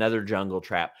as another jungle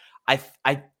trap. I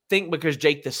think because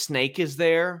Jake the Snake is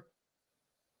there,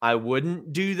 I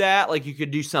wouldn't do that. Like, you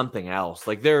could do something else.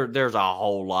 Like, there's a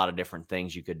whole lot of different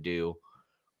things you could do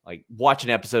like watch an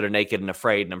episode of Naked and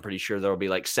Afraid, and I'm pretty sure there'll be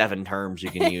like 7 terms you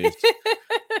can use.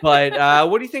 But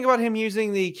what do you think about him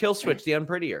using the kill switch, the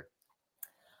Unprettier?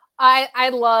 I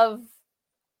love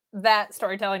that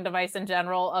storytelling device in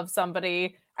general of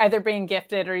somebody either being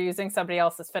gifted or using somebody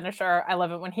else's finisher. I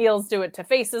love it when heels do it to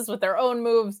faces with their own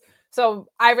moves. So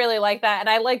I really like that. And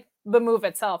I like the move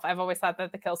itself. I've always thought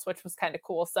that the kill switch was kind of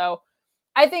cool. So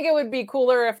I think it would be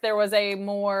cooler if there was a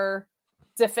more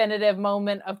definitive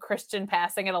moment of Christian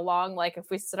passing it along. Like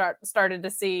if we started to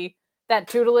see that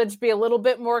tutelage be a little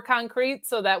bit more concrete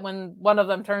so that when one of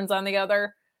them turns on the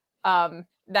other,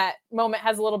 that moment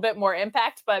has a little bit more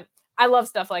impact. But I love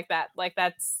stuff like that. Like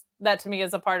that to me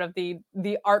is a part of the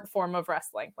art form of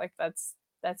wrestling. Like that's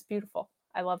beautiful.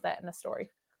 I love that in a story.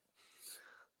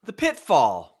 The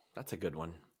Pitfall. That's a good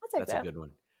one. That's a good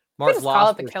one. Mark just call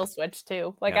it the kill switch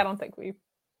too. Like I don't think we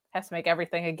have to make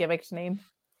everything a gimmicked name.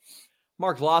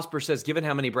 Mark Losper says, given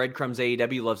how many breadcrumbs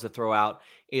AEW loves to throw out,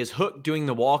 is Hook doing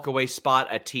the walkaway spot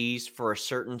a tease for a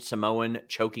certain Samoan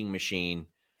choking machine?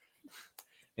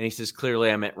 And he says,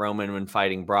 clearly I meant Roman when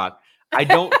fighting Brock. I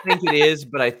don't think it is,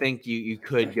 but I think you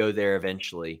could go there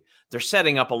eventually. They're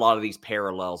setting up a lot of these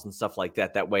parallels and stuff like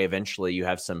that. That way, eventually you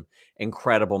have some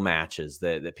incredible matches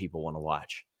that people want to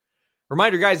watch.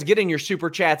 Reminder, guys, get in your super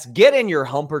chats, get in your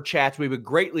humper chats. We would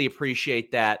greatly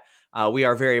appreciate that. We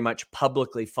are very much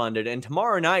publicly funded. And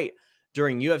tomorrow night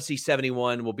during UFC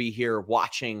 71, we'll be here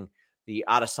watching the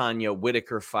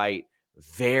Adesanya-Whitaker fight.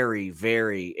 Very,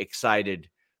 very excited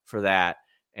for that.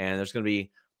 And there's going to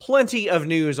be plenty of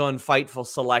news on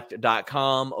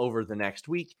FightfulSelect.com over the next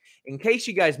week. In case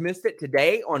you guys missed it,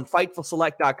 today on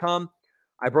FightfulSelect.com,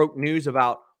 I broke news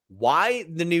about why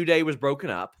the New Day was broken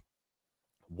up,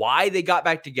 why they got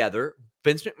back together,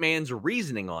 Vince McMahon's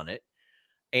reasoning on it,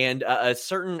 and a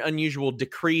certain unusual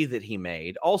decree that he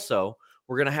made. Also,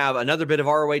 we're going to have another bit of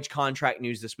ROH contract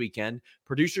news this weekend.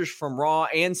 Producers from Raw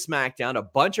and SmackDown, a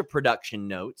bunch of production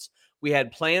notes. We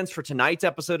had plans for tonight's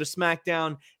episode of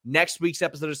SmackDown, next week's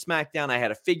episode of SmackDown. I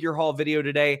had a figure haul video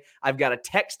today. I've got a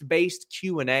text-based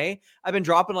Q&A. I've been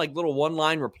dropping like little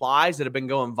one-line replies that have been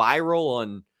going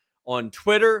viral on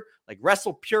Twitter. Like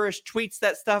Wrestle Purist tweets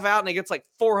that stuff out, and it gets like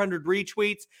 400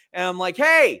 retweets. And I'm like,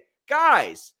 hey,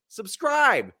 guys,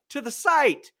 subscribe to the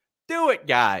site. Do it,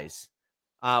 guys.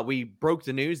 We broke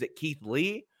the news that Keith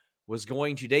Lee was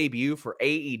going to debut for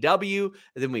AEW.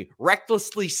 And then we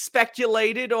recklessly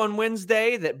speculated on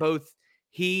Wednesday that both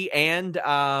he and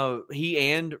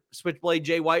Switchblade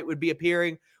Jay White would be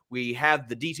appearing. We have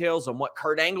the details on what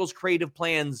Kurt Angle's creative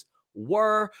plans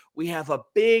were. We have a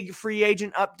big free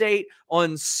agent update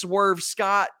on Swerve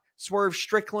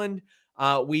Strickland.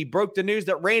 We broke the news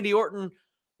that Randy Orton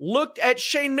looked at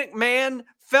Shane McMahon,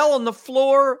 fell on the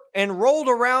floor, and rolled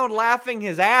around laughing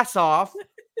his ass off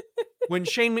when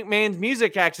Shane McMahon's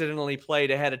music accidentally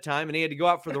played ahead of time and he had to go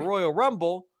out for the Royal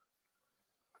Rumble.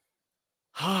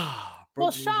 Well,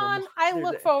 Sean, I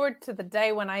look forward to the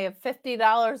day when I have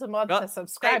 $50 a month to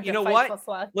subscribe to Fightful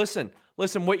Select.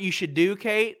 Listen, what you should do,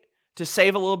 Kate, to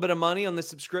save a little bit of money on the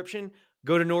subscription,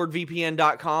 go to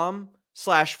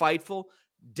nordvpn.com/Fightful,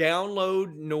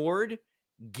 download Nord,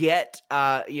 get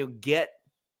a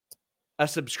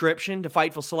subscription to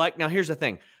Fightful Select. Now, here's the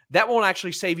thing. That won't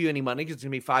actually save you any money because it's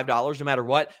going to be $5 no matter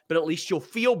what, but at least you'll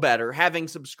feel better having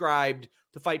subscribed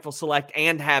to Fightful Select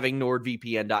and having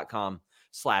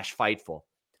nordvpn.com/Fightful.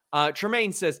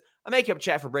 Tremaine says, a makeup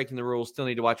chat for breaking the rules. Still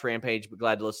need to watch Rampage, but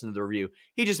glad to listen to the review.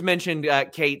 He just mentioned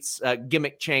Kate's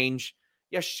gimmick change.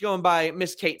 Yeah, she's going by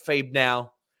Miss Kate Fabe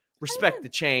now. Respect the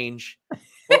change.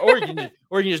 or you can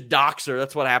just dox her.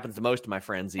 That's what happens to most of my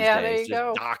friends these days. There you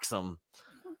go. Dox them.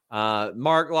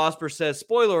 Mark Losper says,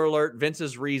 spoiler alert,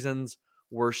 Vince's reasons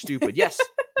were stupid. Yes,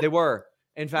 they were.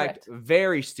 In fact,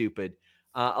 very stupid.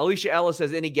 Alicia Ellis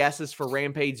says, any guesses for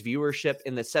Rampage's viewership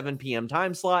in the 7 p.m.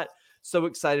 time slot? So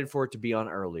excited for it to be on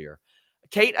earlier.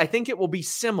 Kate, I think it will be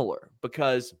similar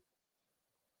because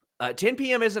 10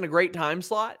 p.m. isn't a great time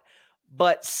slot,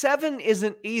 but 7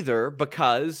 isn't either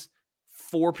because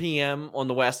 4 p.m. on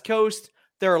the West Coast,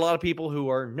 there are a lot of people who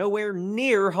are nowhere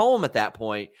near home at that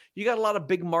point. You got a lot of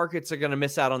big markets that are going to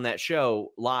miss out on that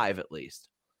show live, at least.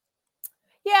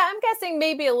 Yeah, I'm guessing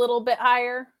maybe a little bit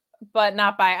higher, but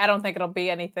not by, I don't think it'll be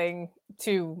anything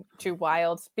too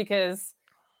wild because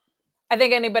I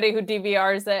think anybody who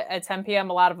DVRs it at 10 p.m.,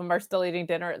 a lot of them are still eating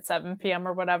dinner at 7 p.m.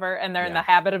 or whatever, and they're in the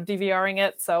habit of DVRing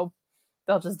it, so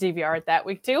they'll just DVR it that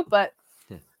week too, but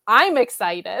I'm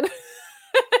excited.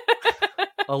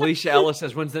 Alicia Ellis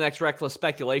says, when's the next Reckless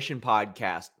Speculation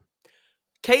podcast?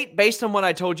 Kate, based on what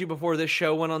I told you before this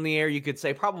show went on the air, you could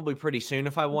say probably pretty soon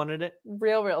if I wanted it.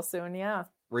 Real soon, yeah.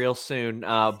 Real soon,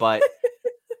 but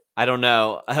I don't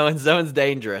know. That one's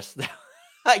dangerous.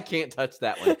 I can't touch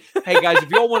that one. Hey, guys, if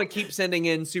y'all want to keep sending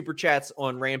in super chats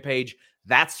on Rampage,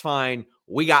 that's fine.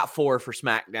 We got 4 for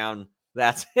SmackDown.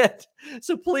 That's it.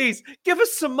 So please give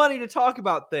us some money to talk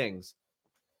about things.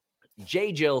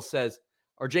 Jay Gill says,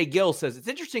 it's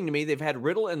interesting to me they've had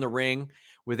Riddle in the ring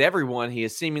with everyone he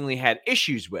has seemingly had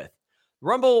issues with.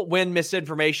 Rumble win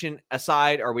misinformation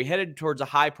aside, are we headed towards a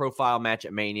high-profile match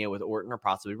at Mania with Orton or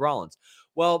possibly Rollins?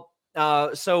 Well,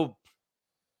 so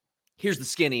here's the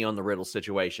skinny on the Riddle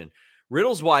situation.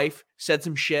 Riddle's wife said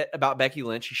some shit about Becky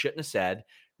Lynch she shouldn't have said.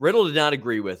 Riddle did not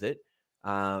agree with it.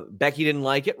 Becky didn't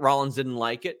like it. Rollins didn't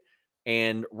like it.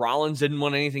 And Rollins didn't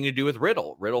want anything to do with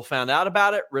Riddle. Riddle found out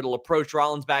about it. Riddle approached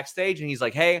Rollins backstage, and he's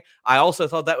like, hey, I also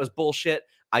thought that was bullshit.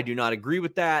 I do not agree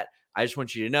with that. I just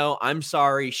want you to know I'm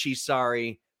sorry. She's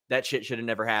sorry. That shit should have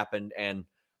never happened. And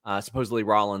supposedly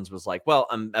Rollins was like, well,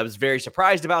 I was very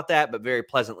surprised about that, but very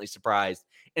pleasantly surprised.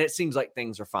 And it seems like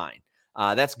things are fine.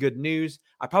 That's good news.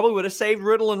 I probably would have saved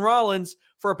Riddle and Rollins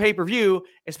for a pay-per-view,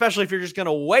 especially if you're just going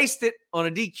to waste it on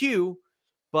a DQ.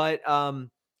 But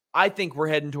I think we're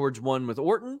heading towards one with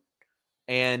Orton.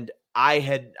 And I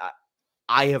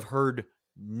have heard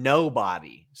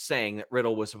nobody saying that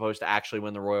Riddle was supposed to actually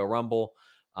win the Royal Rumble.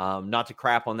 Not to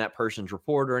crap on that person's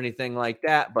report or anything like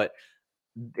that, but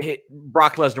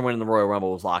Brock Lesnar winning the Royal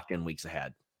Rumble was locked in weeks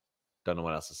ahead. Don't know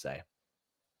what else to say.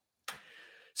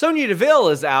 Sonya Deville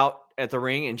is out at the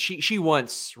ring, and she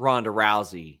wants Ronda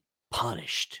Rousey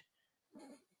punished.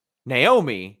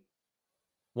 Naomi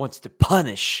wants to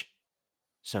punish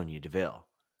Sonya Deville.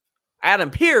 Adam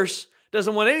Pearce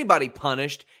doesn't want anybody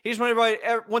punished. He just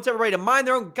wants everybody to mind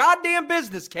their own goddamn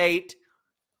business, Kate.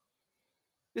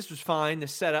 This was fine. The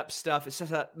setup stuff.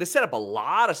 This set up a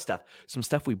lot of stuff. Some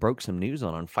stuff we broke some news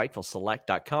on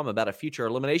FightfulSelect.com about a future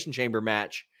Elimination Chamber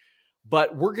match.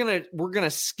 But we're gonna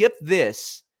skip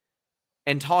this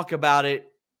and talk about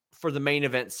it for the main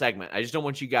event segment. I just don't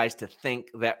want you guys to think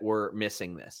that we're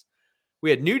missing this. We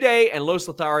had New Day and Los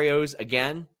Lotharios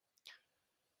again.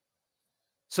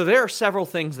 So there are several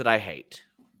things that I hate.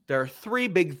 There are 3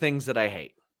 big things that I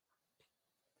hate.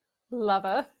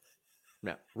 Love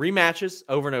No, rematches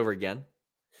over and over again.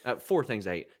 4 things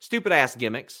I hate. Stupid ass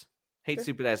gimmicks. Hate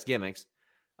stupid ass gimmicks.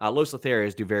 Los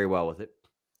Lotharios do very well with it.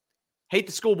 Hate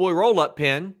the schoolboy roll-up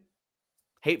pin.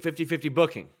 Hate 50-50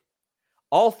 booking.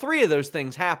 All 3 of those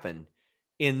things happen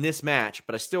in this match,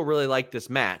 but I still really like this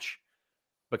match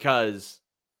because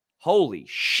holy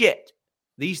shit,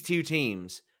 these 2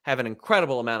 teams have an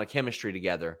incredible amount of chemistry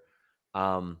together.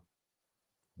 Wow.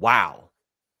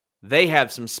 They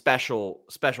have some special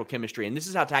chemistry, and this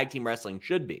is how tag team wrestling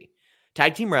should be.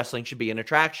 Tag team wrestling should be an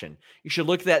attraction. You should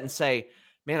look at that and say,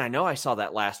 man, I know I saw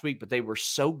that last week, but they were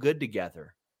so good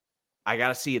together. I got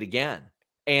to see it again.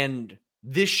 And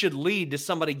this should lead to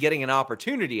somebody getting an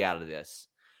opportunity out of this.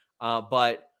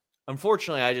 But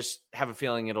unfortunately, I just have a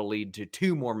feeling it'll lead to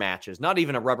 2 more matches. Not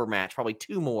even a rubber match, probably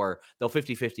 2 more. They'll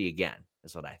 50-50 again,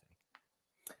 is what I think.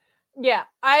 Yeah,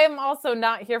 I am also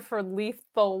not here for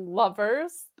Lethal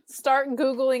Lovers. Start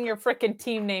Googling your frickin'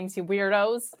 team names, you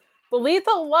weirdos. The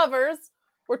Lethal Lovers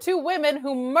were 2 women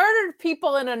who murdered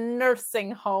people in a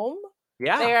nursing home.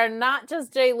 Yeah. They are not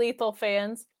just Jay Lethal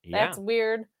fans. Yeah. That's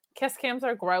weird. Kiss cams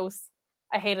are gross.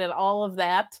 I hated all of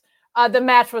that. The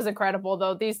match was incredible,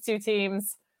 though. These 2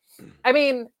 teams, I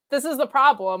mean, this is the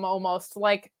problem almost.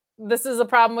 Like, this is a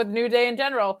problem with New Day in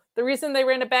general. The reason they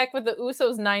ran it back with the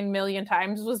Usos 9 million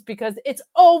times was because it's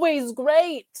always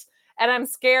great. And I'm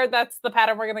scared that's the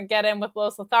pattern we're going to get in with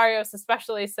Los Lotharios,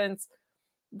 especially since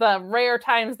the rare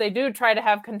times they do try to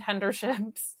have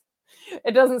contenderships.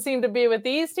 It doesn't seem to be with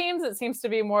these teams. It seems to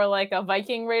be more like a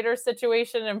Viking Raiders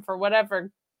situation. And for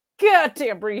whatever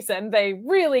goddamn reason, they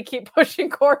really keep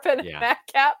pushing Corbin and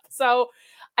Madcap. So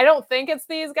I don't think it's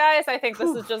these guys. I think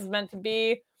this is just meant to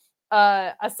be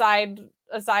a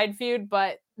side feud.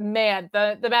 But man,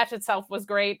 the match itself was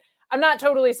great. I'm not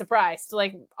totally surprised.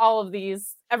 Like all of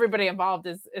these, everybody involved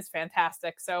is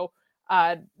fantastic. So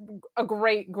a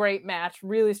great match,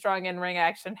 really strong in-ring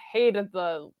action. Hated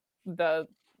the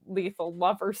Lethal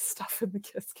Lovers stuff in the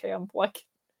Kiss Cam. Like,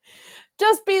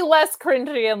 just be less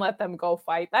cringy and let them go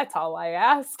fight. That's all I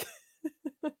ask.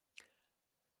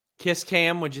 Kiss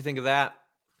Cam, what'd you think of that?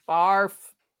 Barf.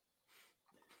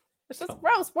 It's just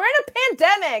gross. We're in a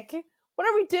pandemic. What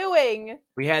are we doing?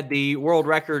 We had the world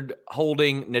record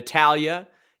holding Natalya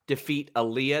defeat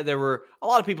Aaliyah. There were a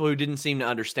lot of people who didn't seem to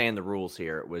understand the rules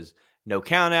here. It was no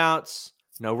countouts,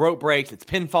 no rope breaks. It's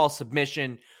pinfall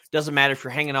submission. Doesn't matter if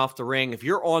you're hanging off the ring. If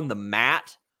you're on the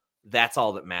mat, that's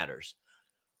all that matters.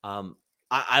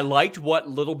 I liked what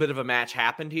little bit of a match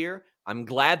happened here. I'm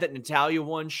glad that Natalya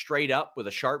won straight up with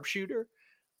a sharpshooter.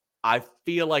 I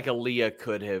feel like Aaliyah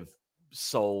could have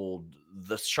sold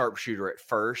the sharpshooter at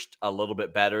first a little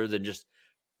bit better than just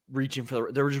reaching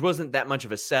for there just wasn't that much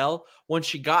of a sell. Once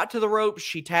she got to the ropes,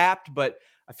 she tapped, but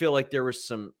I feel like there was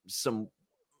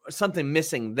something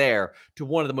missing there to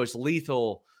one of the most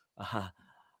lethal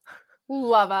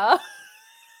Lava.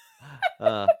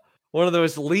 one of the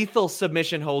most lethal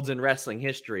submission holds in wrestling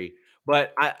history.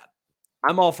 But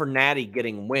I'm all for Natty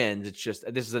getting wins. It's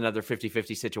just this is another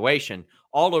 50-50 situation.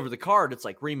 All over the card, it's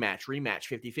like rematch,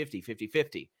 50-50,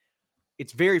 50-50.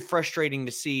 It's very frustrating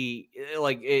to see.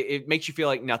 Like it makes you feel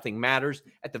like nothing matters.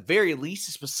 At the very least,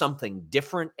 this was something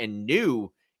different and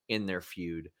new in their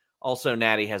feud. Also,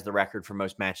 Natty has the record for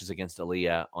most matches against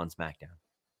Aaliyah on SmackDown.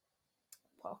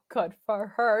 Well, good for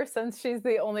her, since she's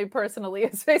the only person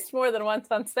Aaliyah's faced more than once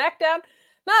on SmackDown.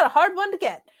 Not a hard one to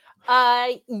get.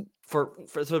 For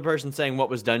the person saying what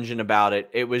was dungeon about it,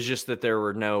 it was just that there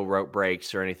were no rope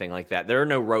breaks or anything like that. There are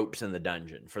no ropes in the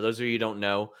dungeon. For those of you who don't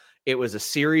know, it was a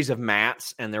series of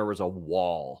mats and there was a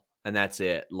wall, and that's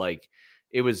it. Like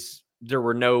there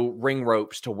were no ring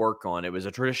ropes to work on. It was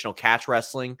a traditional catch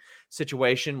wrestling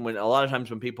situation. When a lot of times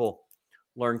when people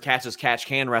learn catch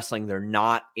can wrestling, they're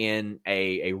not in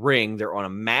a ring, they're on a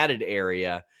matted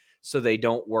area, so they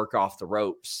don't work off the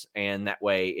ropes. And that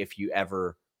way, if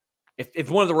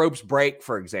one of the ropes break,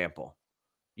 for example,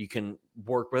 you can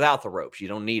work without the ropes. You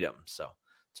don't need them. So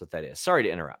that's what that is. Sorry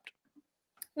to interrupt.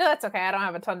 No, that's okay. I don't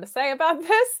have a ton to say about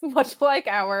this, much like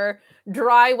our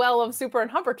dry well of super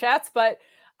and humper chats, but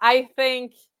I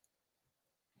think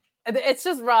it's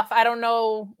just rough. I don't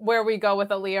know where we go with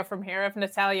Aaliyah from here. If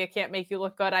Natalya can't make you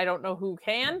look good, I don't know who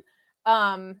can.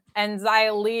 And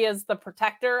Xia Li is the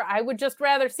protector. I would just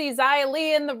rather see Xia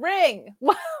Li in the ring.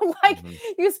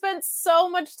 You spent so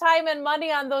much time and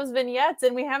money on those vignettes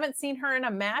and we haven't seen her in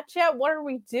a match yet. What are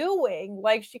we doing?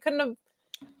 Like, she couldn't have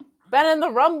been in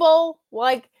the Rumble.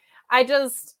 Like, I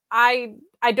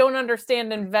don't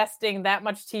understand investing that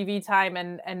much TV time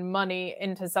and money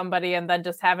into somebody and then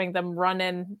just having them run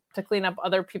in to clean up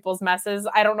other people's messes.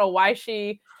 I don't know why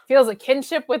she feels a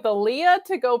kinship with Aaliyah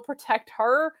to go protect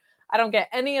her. I don't get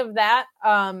any of that.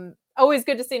 Always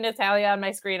good to see Natalya on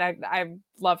my screen. I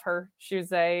love her.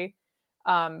 She's a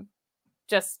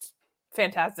just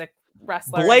fantastic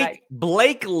wrestler.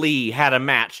 Blake Lee had a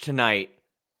match tonight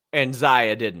and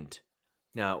Xia didn't.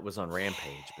 No, it was on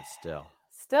Rampage, but still.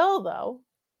 Still, though.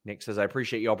 Nick says, I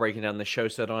appreciate y'all breaking down the show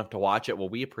so I don't have to watch it. Well,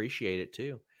 we appreciate it,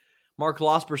 too. Mark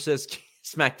Losper says,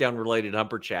 SmackDown-related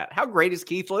humper chat. How great is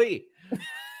Keith Lee?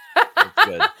 That's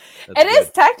good. It is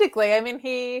technically. I mean,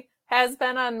 he has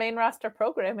been on main roster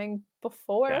programming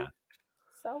before. Yeah.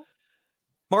 So,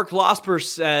 Mark Losper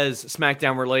says,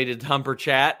 SmackDown-related humper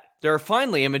chat. There are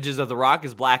finally images of The Rock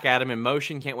as Black Adam in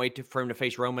motion. Can't wait for him to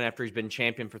face Roman after he's been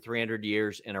champion for 300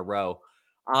 years in a row.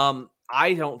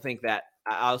 I don't think that.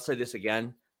 I'll say this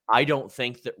again. I don't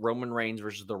think that Roman Reigns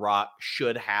versus The Rock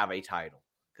should have a title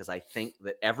because I think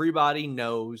that everybody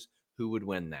knows who would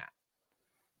win that.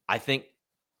 I think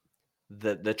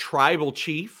the tribal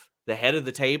chief, the head of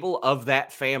the table of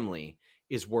that family,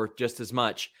 is worth just as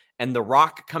much. And The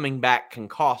Rock coming back can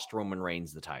cost Roman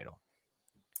Reigns the title.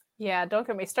 Yeah, don't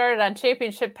get me started on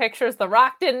championship pictures The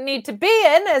Rock didn't need to be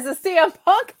in as a CM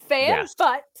Punk fan,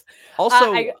 but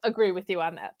also I agree with you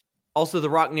on that. Also, The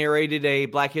Rock narrated a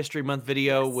Black History Month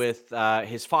video with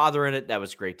his father in it. That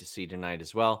was great to see tonight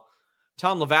as well.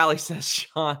 Tom LaValle says,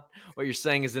 Sean, what you're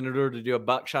saying is in order to do a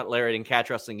buckshot lariat in catch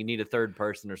wrestling, you need a third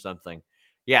person or something.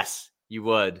 Yes, you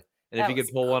would. And if you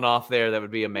could pull one off there, that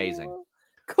would be amazing.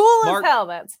 Cool as hell,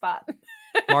 that spot.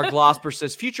 Mark Losper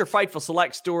says, future Fightful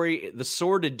Select story, the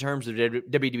sordid terms of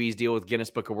WWE's deal with Guinness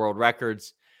Book of World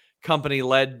Records. Company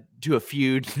led to a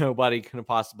feud nobody could have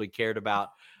possibly cared about.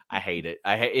 I hate it.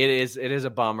 It is a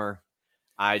bummer.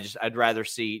 I'd rather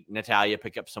see Natalya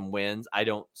pick up some wins. I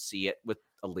don't see it with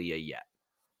Aaliyah yet.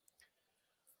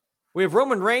 We have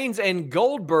Roman Reigns and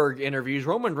Goldberg interviews.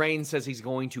 Roman Reigns says he's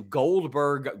going to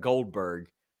Goldberg.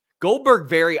 Goldberg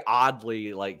very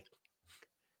oddly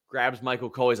grabs Michael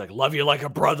Cole. He's like, love you like a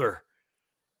brother.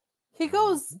 He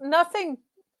goes, nothing.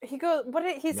 He goes,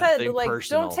 he said,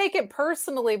 personal. Don't take it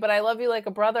personally, but I love you like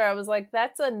a brother. I was like,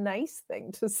 that's a nice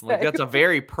thing to say. That's a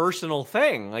very personal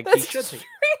thing. He should take.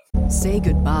 Say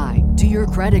goodbye to your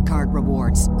credit card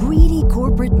rewards. Greedy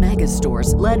corporate mega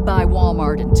stores, led by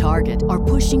Walmart and Target, are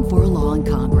pushing for a law in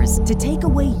Congress to take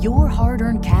away your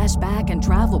hard-earned cash back and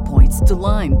travel points to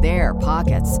line their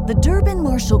pockets. The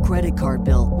Durbin-Marshall credit card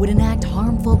bill would enact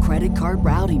harmful credit card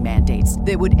routing mandates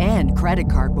that would end credit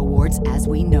card rewards as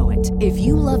we know it. If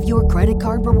you love your credit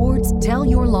card rewards, tell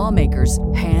your lawmakers,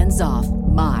 hands off.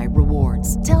 my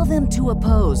rewards. Tell them to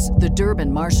oppose the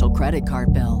Durbin Marshall credit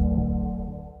card bill.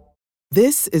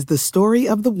 This is the story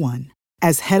of the one.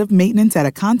 As head of maintenance at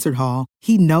a concert hall,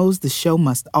 he knows the show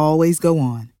must always go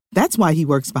on. That's why he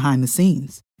works behind the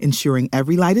scenes, ensuring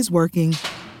every light is working,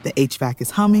 the HVAC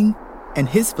is humming, and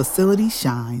his facility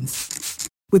shines.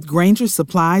 With Grainger's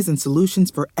supplies and solutions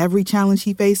for every challenge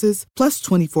he faces, plus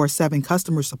 24/7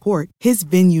 customer support, his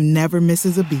venue never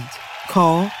misses a beat.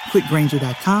 Call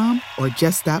quickgrainger.com or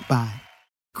just stop by.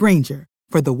 Grainger,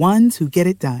 for the ones who get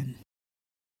it done.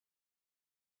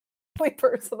 Way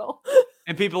personal.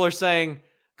 And people are saying,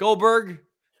 Goldberg,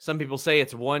 some people say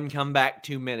it's one comeback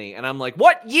too many. And I'm like,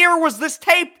 what year was this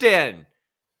taped in?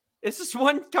 Is this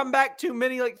one comeback too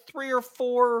many, like 3 or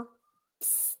 4?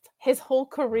 His whole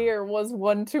career was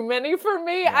one too many for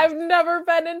me. Yeah. I've never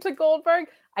been into Goldberg.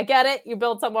 I get it. You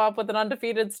build someone up with an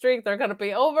undefeated streak, they're going to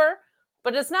be over.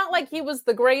 But it's not like he was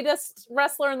the greatest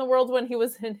wrestler in the world when he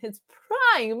was in his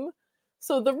prime.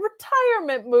 So the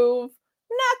retirement move,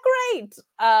 not great.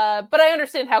 But I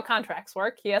understand how contracts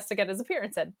work. He has to get his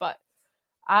appearance in. But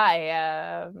I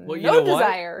have no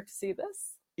desire to see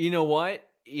this. You know what?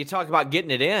 You talk about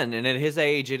getting it in, and at his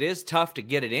age, it is tough to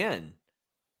get it in.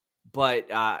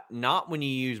 But not when you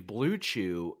use Blue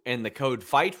Chew and the code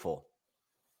FIGHTFUL.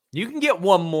 You can get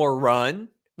one more run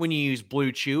when you use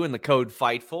Blue Chew and the code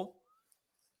FIGHTFUL.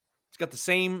 It's got the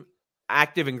same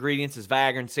active ingredients as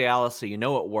Viagra and Cialis, so you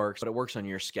know it works, but it works on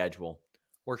your schedule.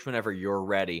 Works whenever you're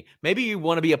ready. Maybe you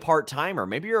want to be a part-timer.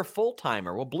 Maybe you're a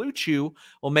full-timer. Well, Blue Chew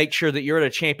will make sure that you're at a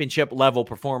championship level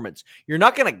performance. You're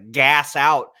not going to gas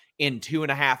out in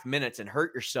 2.5 minutes and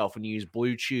hurt yourself when you use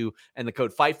Blue Chew and the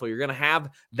code FIGHTFUL. You're going to have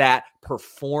that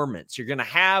performance. You're going to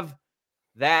have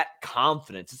that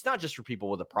confidence. It's not just for people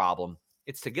with a problem.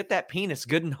 It's to get that penis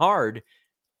good and hard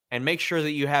and make sure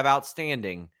that you have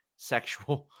outstanding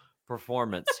sexual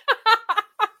performance.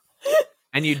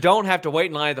 And you don't have to wait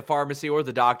in line at the pharmacy or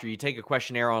the doctor. You take a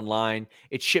questionnaire online.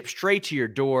 It's shipped straight to your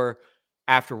door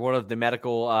after one of the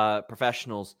medical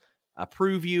professionals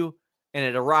approve you, and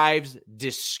it arrives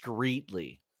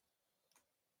discreetly.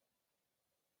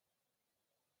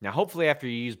 Now, hopefully after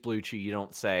you use Blue Chew, you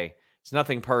don't say, it's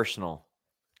nothing personal.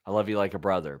 I love you like a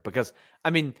brother. Because, I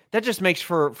mean, that just makes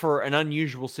for an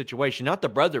unusual situation. Not the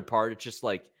brother part. It's just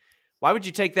like, why would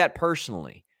you take that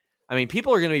personally? I mean,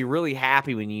 people are going to be really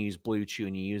happy when you use Blue Chew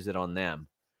and you use it on them.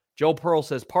 Joel Pearl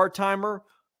says, part-timer,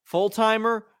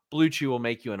 full-timer, Blue Chew will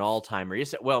make you an all-timer.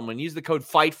 Yes, well, and when you use the code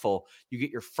FIGHTFUL, you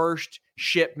get your first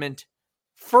shipment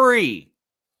free.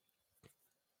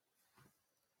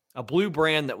 A blue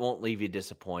brand that won't leave you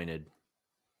disappointed.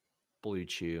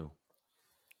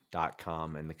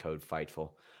 BlueChew.com and the code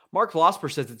FIGHTFUL. Mark Vlosper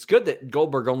says, it's good that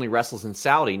Goldberg only wrestles in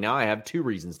Saudi. Now I have 2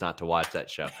 reasons not to watch that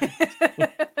show.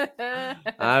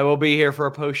 I will be here for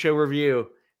a post-show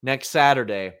review next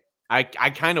Saturday. I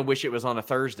kind of wish it was on a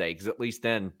Thursday because at least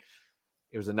then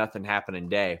it was a nothing happening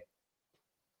day.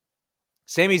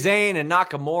 Sami Zayn and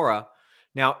Nakamura.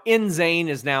 Now, In Zayn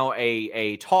is now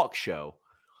a talk show.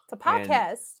 It's a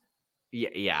podcast.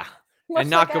 Yeah. Much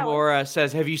and like Nakamura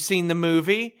says, have you seen the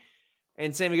movie?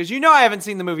 And Sami goes, I haven't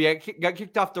seen the movie. I got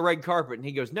kicked off the red carpet. And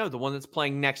he goes, no, the one that's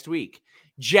playing next week.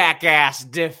 Jackass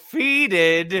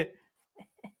defeated.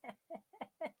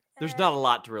 There's not a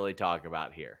lot to really talk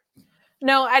about here.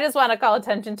 No, I just want to call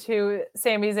attention to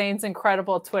Sami Zayn's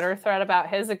incredible Twitter thread about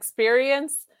his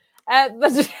experience at the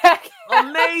Jackass.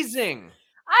 Amazing.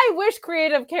 I wish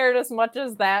creative cared as much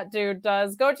as that dude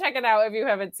does. Go check it out if you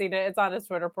haven't seen it. It's on his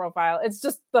Twitter profile. It's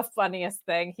just the funniest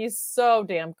thing. He's so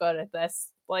damn good at this.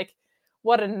 Like,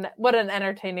 what an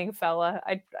entertaining fella.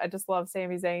 I just love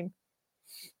Sami Zayn.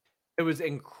 It was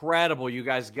incredible. You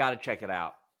guys got to check it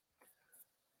out.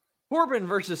 Corbin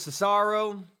versus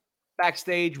Cesaro.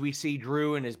 Backstage, we see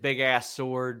Drew and his big-ass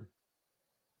sword.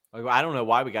 I don't know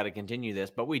why we got to continue this,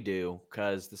 but we do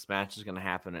because this match is going to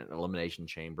happen at Elimination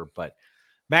Chamber. But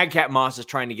Madcap Moss is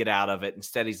trying to get out of it.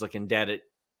 Instead, he's looking dead at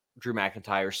Drew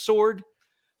McIntyre's sword.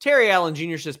 Terry Allen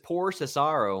Jr. says, poor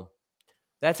Cesaro.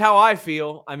 That's how I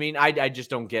feel. I mean, I just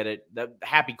don't get it.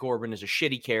 Happy Corbin is a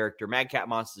shitty character. Madcap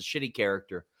Moss is a shitty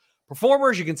character.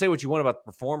 Performers, you can say what you want about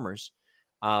the performers.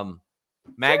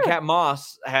 Madcap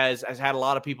Moss has had a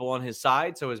lot of people on his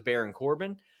side, so has Baron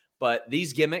Corbin. But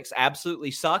these gimmicks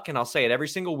absolutely suck, and I'll say it every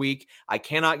single week. I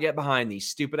cannot get behind these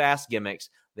stupid-ass gimmicks.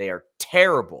 They are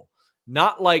terrible.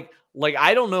 Not like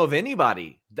I don't know of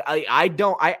anybody.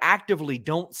 I actively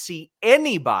don't see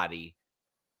anybody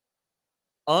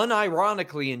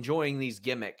unironically enjoying these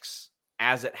gimmicks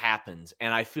as it happens.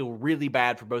 And I feel really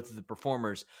bad for both of the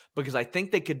performers because I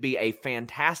think they could be a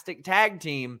fantastic tag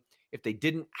team if they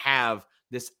didn't have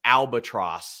this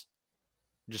albatross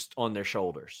just on their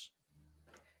shoulders.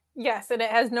 Yes, and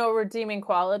it has no redeeming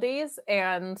qualities,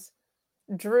 and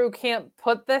Drew can't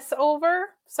put this over,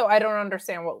 so I don't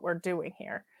understand what we're doing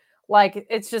here. Like,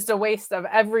 it's just a waste of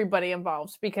everybody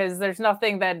involved because there's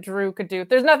nothing that Drew could do.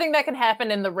 There's nothing that can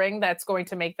happen in the ring that's going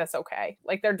to make this okay.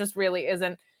 Like, there just really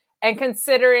isn't. And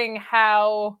considering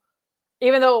how,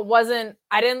 even though it wasn't,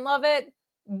 I didn't love it,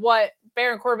 what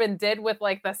Baron Corbin did with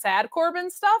like the sad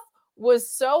Corbin stuff was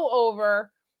so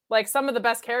over. Like, some of the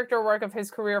best character work of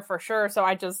his career for sure. So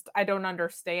I don't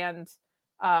understand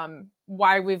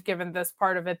why we've given this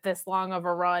part of it this long of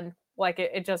a run. Like,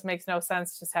 it just makes no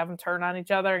sense. Just have them turn on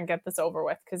each other and get this over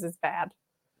with because it's bad.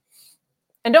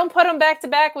 And don't put them back to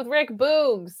back with Rick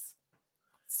Boogs.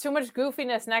 It's too much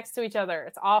goofiness next to each other.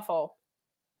 It's awful.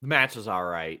 The match was all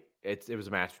right. It was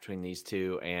a match between these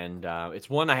two, and it's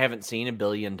one I haven't seen a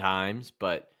billion times,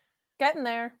 but getting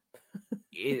there.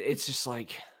 It's just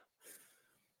like,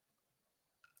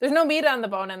 there's no meat on the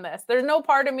bone in this. There's no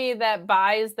part of me that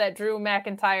buys that Drew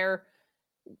McIntyre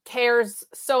cares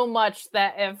so much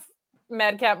that if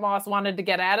Madcap Moss wanted to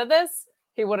get out of this,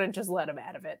 he wouldn't just let him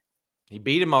out of it. He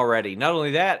beat him already. Not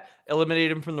only that,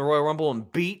 eliminated him from the Royal Rumble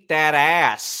and beat that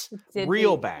ass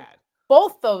real bad.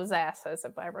 Both those asses,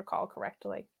 if I recall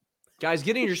correctly. Guys,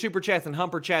 getting your super chats and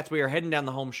humper chats. We are heading down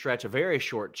the home stretch. A very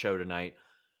short show tonight.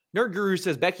 Nerd Guru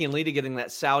says Becky and Lita getting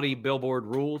that Saudi billboard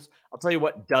rules. I'll tell you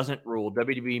what doesn't rule.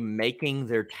 WWE making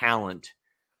their talent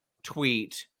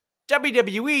tweet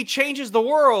WWE changes the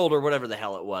world or whatever the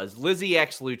hell it was. Lizzie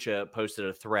X Lucha posted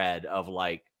a thread of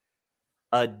like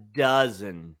a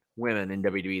dozen women in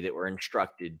WWE that were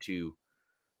instructed to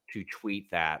tweet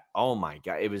that. Oh my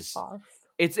God. It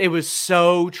was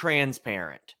so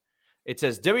transparent. It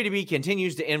says WWE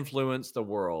continues to influence the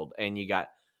world. And you got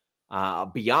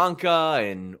Bianca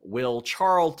and Will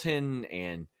Charlton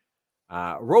and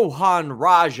Rohan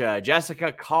Raja,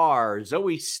 Jessica Carr,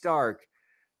 Zoe Stark,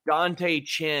 Dante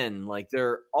Chen. Like, there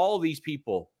are all these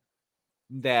people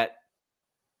that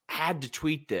had to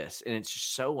tweet this, and it's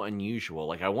just so unusual.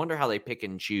 Like, I wonder how they pick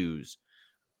and choose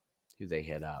who they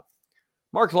hit up.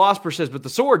 Mark Losper says, but the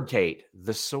sword, Kate,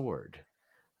 the sword.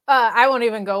 I won't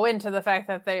even go into the fact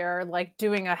that they are like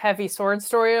doing a heavy sword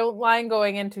storyline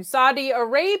going into Saudi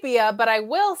Arabia, but I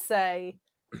will say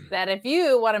that if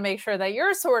you want to make sure that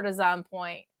your sword is on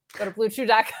point, go to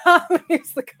BlueChew.com and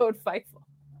use the code FIGHTFUL.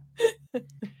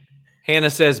 Hannah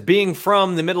says, being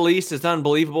from the Middle East is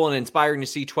unbelievable and inspiring to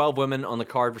see 12 women on the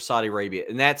card for Saudi Arabia.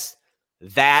 And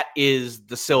that is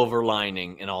the silver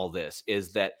lining in all this,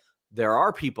 is that there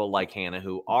are people like Hannah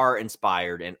who are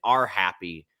inspired and are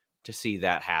happy to see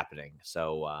that happening.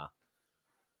 So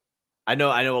I know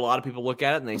a lot of people look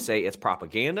at it and they say it's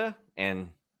propaganda, and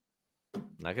I'm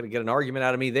not going to get an argument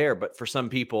out of me there, but for some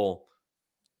people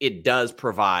it does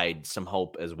provide some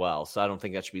hope as well. So I don't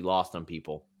think that should be lost on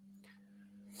people.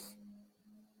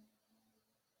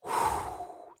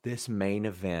 This main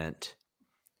event,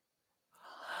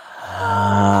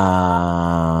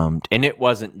 and it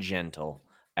wasn't gentle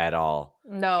at all.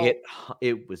 No,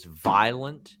 it was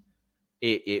violent.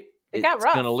 It got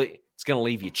rough. It's gonna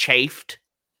leave you chafed.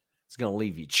 It's gonna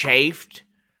leave you chafed.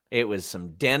 It was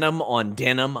some denim on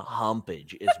denim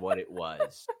humpage, is what it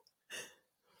was.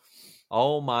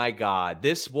 Oh my God,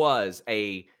 this was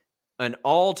an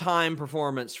all-time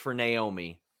performance for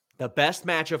Naomi. The best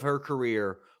match of her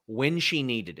career when she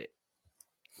needed it.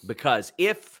 Because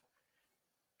if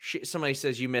somebody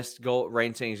says you missed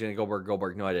Reigns saying he's going to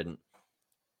Goldberg. No, I didn't.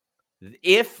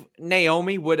 If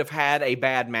Naomi would have had a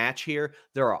bad match here,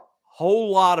 there are a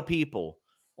whole lot of people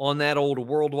on that old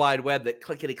World Wide Web that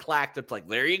clickety-clacked. It's like,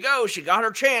 there you go. She got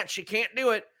her chance. She can't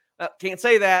do it. Can't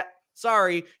say that.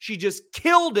 Sorry. She just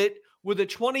killed it with a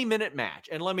 20-minute match.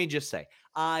 And let me just say,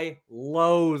 I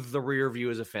loathe the rear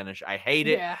view as a finish. I hate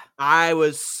it. Yeah. I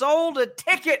was sold a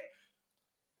ticket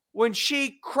when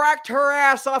she cracked her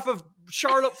ass off of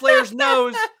Charlotte Flair's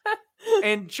nose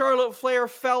and Charlotte Flair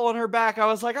fell on her back. I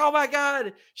was like, oh my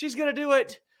God, she's going to do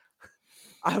it.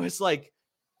 I was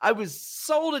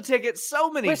sold a ticket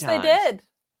so many times.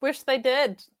 Wish they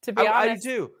did, to be honest.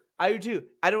 I do too.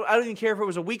 I don't even care if it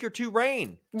was a week or two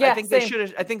reign. Yeah, I think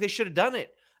they should have done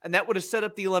it. And that would have set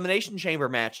up the Elimination Chamber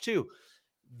match too.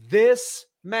 This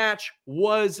match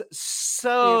was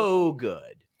so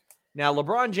good. Now,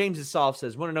 LeBron James himself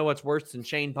says, want to know what's worse than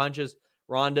Shane punches?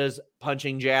 Ronda's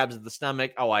punching jabs at the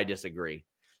stomach. Oh, I disagree.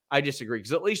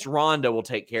 Because at least Ronda will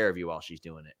take care of you while she's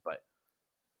doing it. But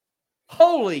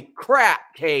holy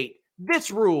crap, Kate. This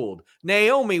ruled.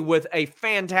 Naomi with a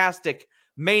fantastic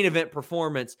main event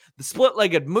performance. The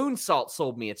split-legged moonsault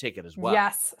sold me a ticket as well.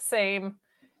 Yes, same.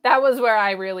 That was where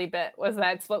I really bit, was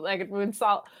that split-legged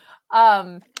moonsault.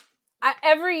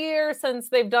 every year since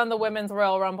they've done the Women's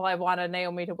Royal Rumble, I've wanted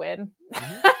Naomi to win.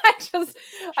 Mm-hmm.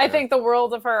 I think the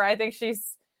world of her. I think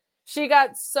she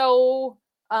got so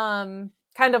kind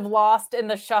of lost in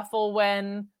the shuffle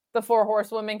when the 4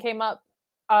 Horsewomen came up.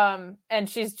 And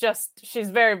she's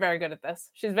very, very good at this.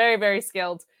 She's very, very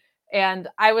skilled. And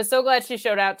I was so glad she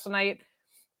showed out tonight.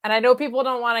 And I know people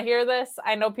don't want to hear this.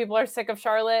 I know people are sick of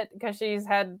Charlotte because she's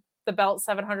had the belt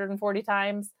 740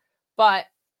 times, but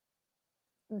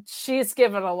she's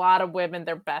given a lot of women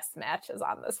their best matches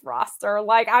on this roster.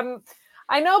 Like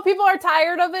I know people are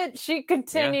tired of it. She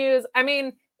continues. Yeah. I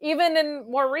mean, even in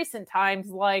more recent times,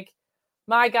 like,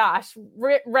 my gosh,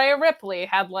 Rhea Ripley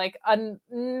had like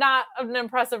not an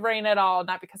impressive reign at all.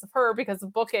 Not because of her, because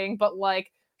of booking, but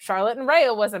like Charlotte and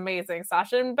Rhea was amazing.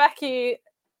 Sasha and Becky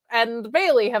and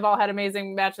Bayley have all had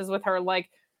amazing matches with her. Like,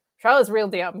 Charlotte's real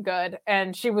damn good,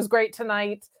 and she was great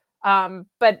tonight.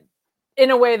 But in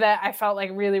a way that I felt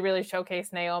like really, really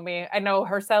showcased Naomi. I know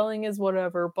her selling is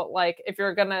whatever, but like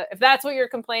if that's what you're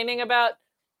complaining about,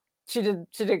 she did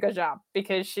a good job,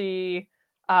 because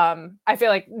I feel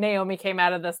like Naomi came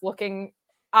out of this looking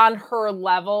on her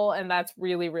level, and that's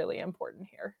really, really important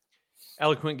here.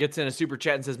 Eloquent gets in a super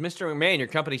chat and says, Mr. McMahon, your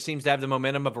company seems to have the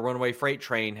momentum of a runaway freight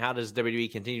train. How does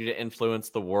WWE continue to influence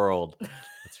the world?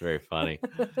 That's very funny.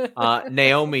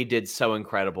 Naomi did so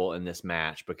incredible in this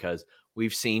match, because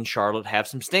we've seen Charlotte have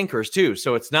some stinkers too.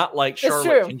 So it's not like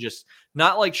Charlotte can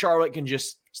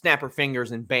just snap her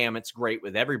fingers and bam, it's great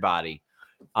with everybody.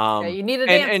 You need a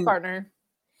dance partner.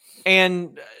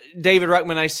 And David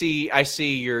Ruckman, I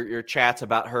see your chats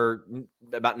about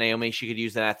Naomi. She could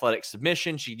use an athletic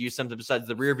submission. She'd use something besides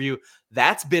the rear view.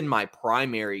 That's been my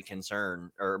primary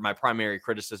concern, or my primary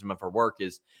criticism of her work,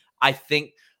 is I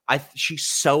think she's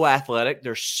so athletic.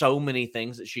 There's so many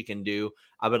things that she can do.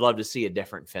 I would love to see a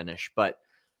different finish, but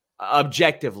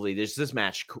objectively, this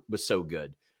match was so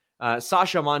good.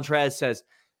 Sasha Montrez says,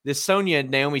 this Sonya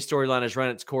Naomi storyline has run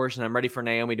its course, and I'm ready for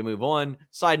Naomi to move on.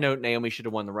 Side note, Naomi should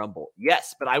have won the Rumble.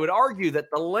 Yes, but I would argue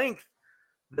that the length,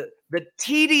 the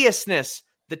tediousness,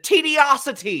 the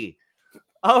tediosity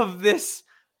of this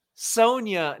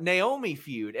Sonya Naomi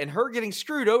feud and her getting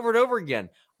screwed over and over again,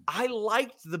 I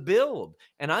liked the build.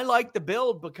 And I liked the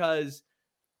build because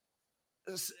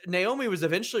Naomi was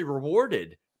eventually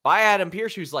rewarded by Adam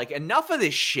Pearce, who's like, enough of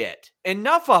this shit.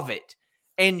 Enough of it.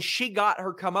 And she got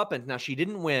her comeuppance. Now, she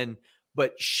didn't win,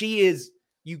 but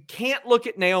you can't look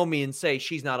at Naomi and say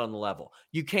she's not on the level.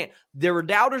 You can't. There were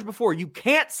doubters before. You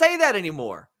can't say that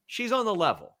anymore. She's on the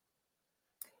level.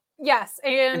 Yes.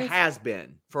 And has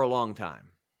been for a long time.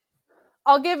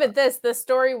 I'll give it this. The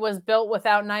story was built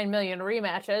without 9 million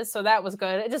rematches, so that was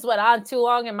good. It just went on too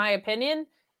long, in my opinion.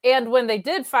 And when they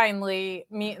did finally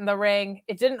meet in the ring,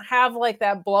 it didn't have like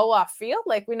that blow-off feel.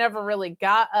 Like, we never really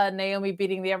got Naomi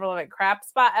beating the ever-loving crap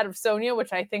spot out of Sonya,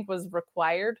 which I think was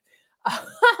required.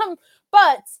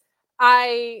 But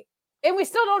we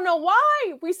still don't know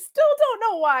why. We still don't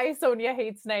know why Sonya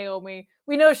hates Naomi.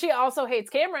 We know she also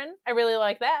hates Cameron. I really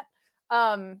like that.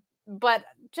 But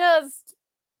just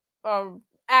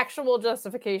actual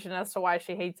justification as to why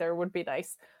she hates her would be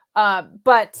nice.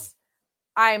 But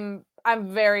I'm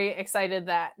very excited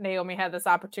that Naomi had this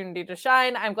opportunity to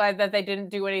shine. I'm glad that they didn't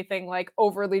do anything like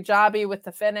overly jobby with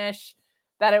the finish,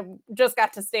 that it just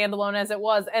got to stand alone as it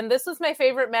was. And this was my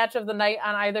favorite match of the night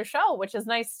on either show, which is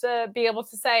nice to be able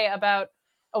to say about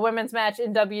a women's match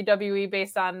in WWE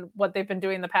based on what they've been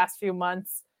doing the past few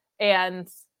months, and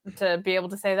to be able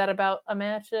to say that about a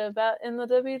match about in the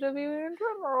WWE in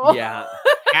general. Yeah.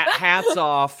 Hats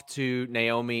off to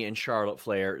Naomi and Charlotte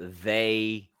Flair.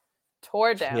 They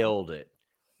tore down.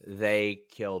 They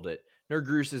killed it. Nerd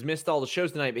Guru says, missed all the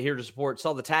shows tonight, but here to support.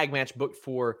 Saw the tag match booked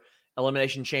for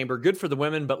Elimination Chamber. Good for the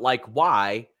women, but like,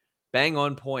 why? Bang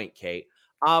on point, Kate.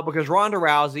 Because Ronda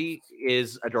Rousey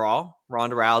is a draw.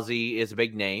 Ronda Rousey is a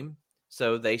big name.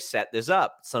 So they set this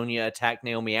up. Sonya attacked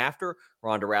Naomi after.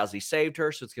 Ronda Rousey saved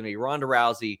her. So it's going to be Ronda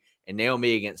Rousey and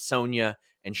Naomi against Sonya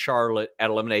and Charlotte at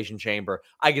Elimination Chamber.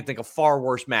 I could think of far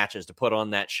worse matches to put on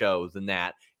that show than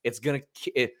that. It's going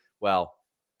to...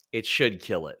 it should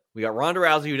kill it. We got Ronda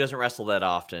Rousey, who doesn't wrestle that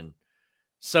often.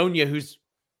 Sonya, who's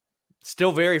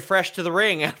still very fresh to the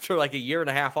ring after like a year and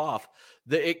a half off.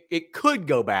 It could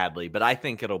go badly, but I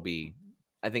think it'll be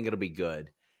good.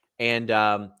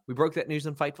 And we broke that news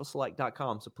on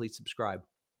FightfulSelect.com, so please subscribe.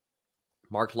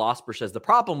 Mark Losper says, the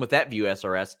problem with that view,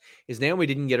 SRS, is Naomi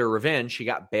didn't get her revenge. She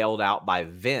got bailed out by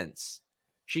Vince.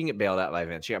 She didn't get bailed out by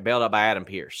Vince. She got bailed out by Adam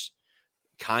Pearce.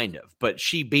 Kind of. But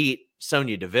she beat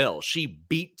Sonya Deville. She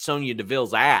beat Sonya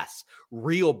Deville's ass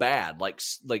real bad. Like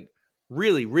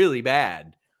really, really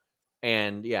bad.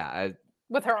 And yeah.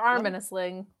 With her arm in a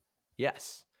sling.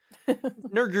 Yes.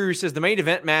 Nerd Guru says the main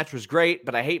event match was great,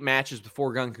 but I hate matches with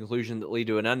foregone conclusion that lead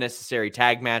to an unnecessary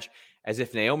tag match, as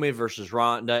if Naomi versus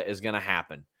Ronda is going to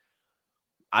happen.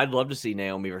 I'd love to see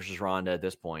Naomi versus Ronda at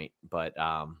this point, but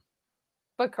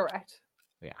correct.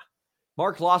 Yeah.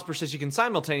 Mark Losper says you can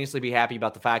simultaneously be happy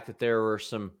about the fact that there were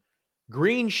some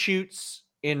green shoots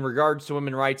in regards to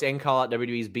women's rights and call out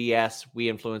WWE's BS. We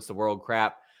influence the world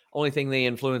crap. Only thing they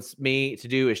influenced me to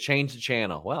do is change the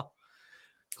channel. Well,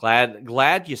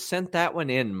 glad you sent that one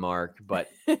in, Mark, but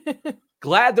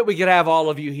glad that we could have all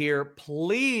of you here.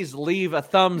 Please leave a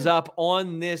thumbs up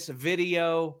on this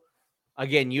video.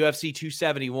 Again, UFC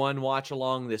 271 watch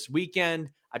along this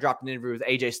weekend. I dropped an interview with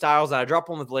AJ Styles, and I dropped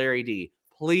one with Larry D.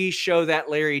 Please show that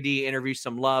Larry D interview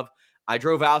some love. I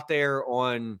drove out there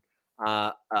on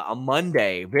a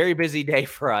Monday, very busy day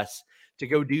for us, to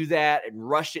go do that and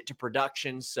rushed it to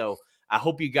production. So I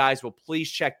hope you guys will please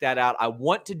check that out. I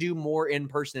want to do more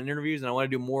in-person interviews, and I want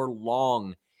to do more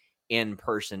long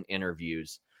in-person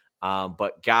interviews.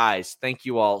 But guys, thank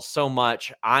you all so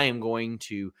much. I am going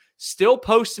to still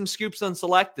post some Scoops on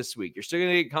Select this week. You're still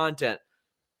going to get content.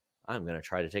 I'm going to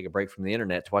try to take a break from the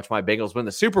internet to watch my Bengals win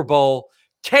the Super Bowl.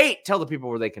 Kate, tell the people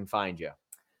where they can find you.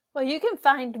 Well, you can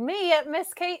find me at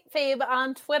Miss Kate Fabe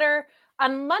on Twitter.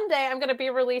 On Monday, I'm going to be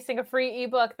releasing a free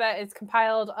ebook that is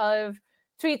compiled of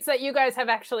tweets that you guys have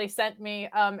actually sent me.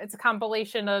 It's a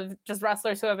compilation of just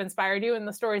wrestlers who have inspired you and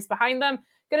the stories behind them.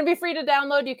 Going to be free to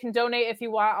download. You can donate if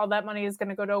you want. All that money is going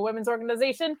to go to a women's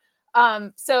organization.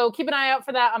 So keep an eye out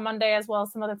for that on Monday, as well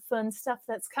as some other fun stuff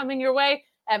that's coming your way.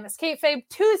 At Miss Kate Fabe,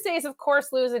 Tuesdays, of course,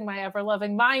 losing my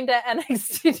ever-loving mind at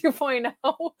NXT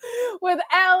 2.0 with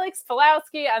Alex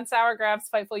Pulowski on Sour Grabs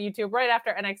Fightful YouTube right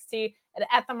after NXT, and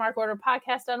at the Mark Order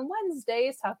podcast on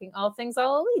Wednesdays, talking all things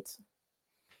All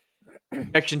Elite.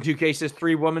 Section 2K says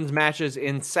 3 women's matches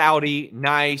in Saudi.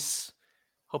 Nice.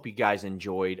 Hope you guys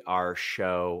enjoyed our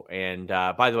show. And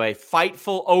by the way,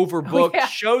 Fightful Overbooked.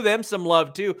 Show them some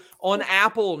love too on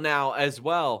Apple now as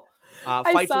well.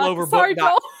 Fightful Overbooked. Sorry,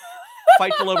 Joel.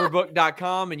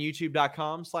 FightfulOverbooked.com and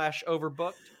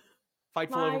YouTube.com/overbooked. Fightful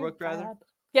Overbooked, rather.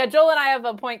 Yeah, Joel and I have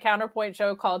a point counterpoint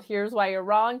show called Here's Why You're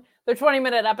Wrong. They're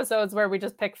 20-minute episodes where we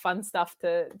just pick fun stuff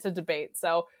to debate.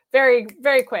 So very,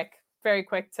 very quick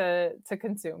to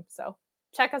consume. So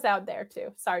check us out there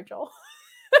too. Sorry, Joel.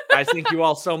 Guys, thank you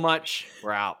all so much.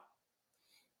 We're out.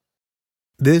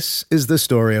 This is the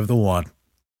story of the one.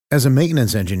 As a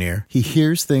maintenance engineer, he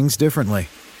hears things differently.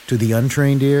 To the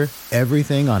untrained ear,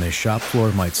 everything on his shop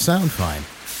floor might sound fine,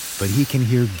 but he can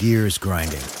hear gears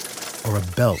grinding or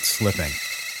a belt slipping.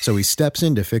 So he steps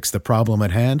in to fix the problem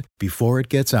at hand before it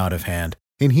gets out of hand.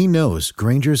 And he knows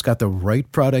Grainger's got the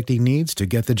right product he needs to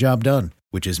get the job done,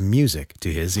 which is music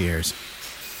to his ears.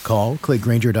 Call, click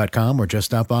Grainger.com, or just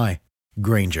stop by.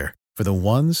 Grainger, for the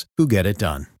ones who get it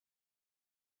done.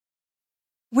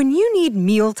 When you need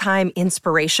mealtime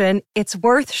inspiration, it's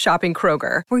worth shopping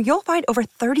Kroger, where you'll find over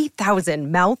 30,000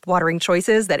 mouth-watering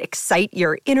choices that excite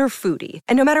your inner foodie.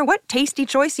 And no matter what tasty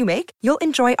choice you make, you'll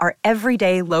enjoy our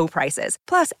everyday low prices,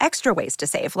 plus extra ways to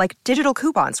save, like digital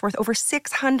coupons worth over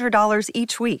 $600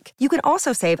 each week. You can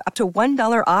also save up to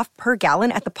 $1 off per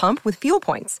gallon at the pump with fuel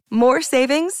points. More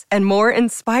savings and more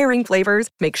inspiring flavors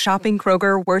make shopping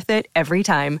Kroger worth it every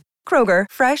time. Kroger,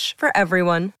 fresh for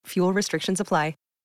everyone. Fuel restrictions apply.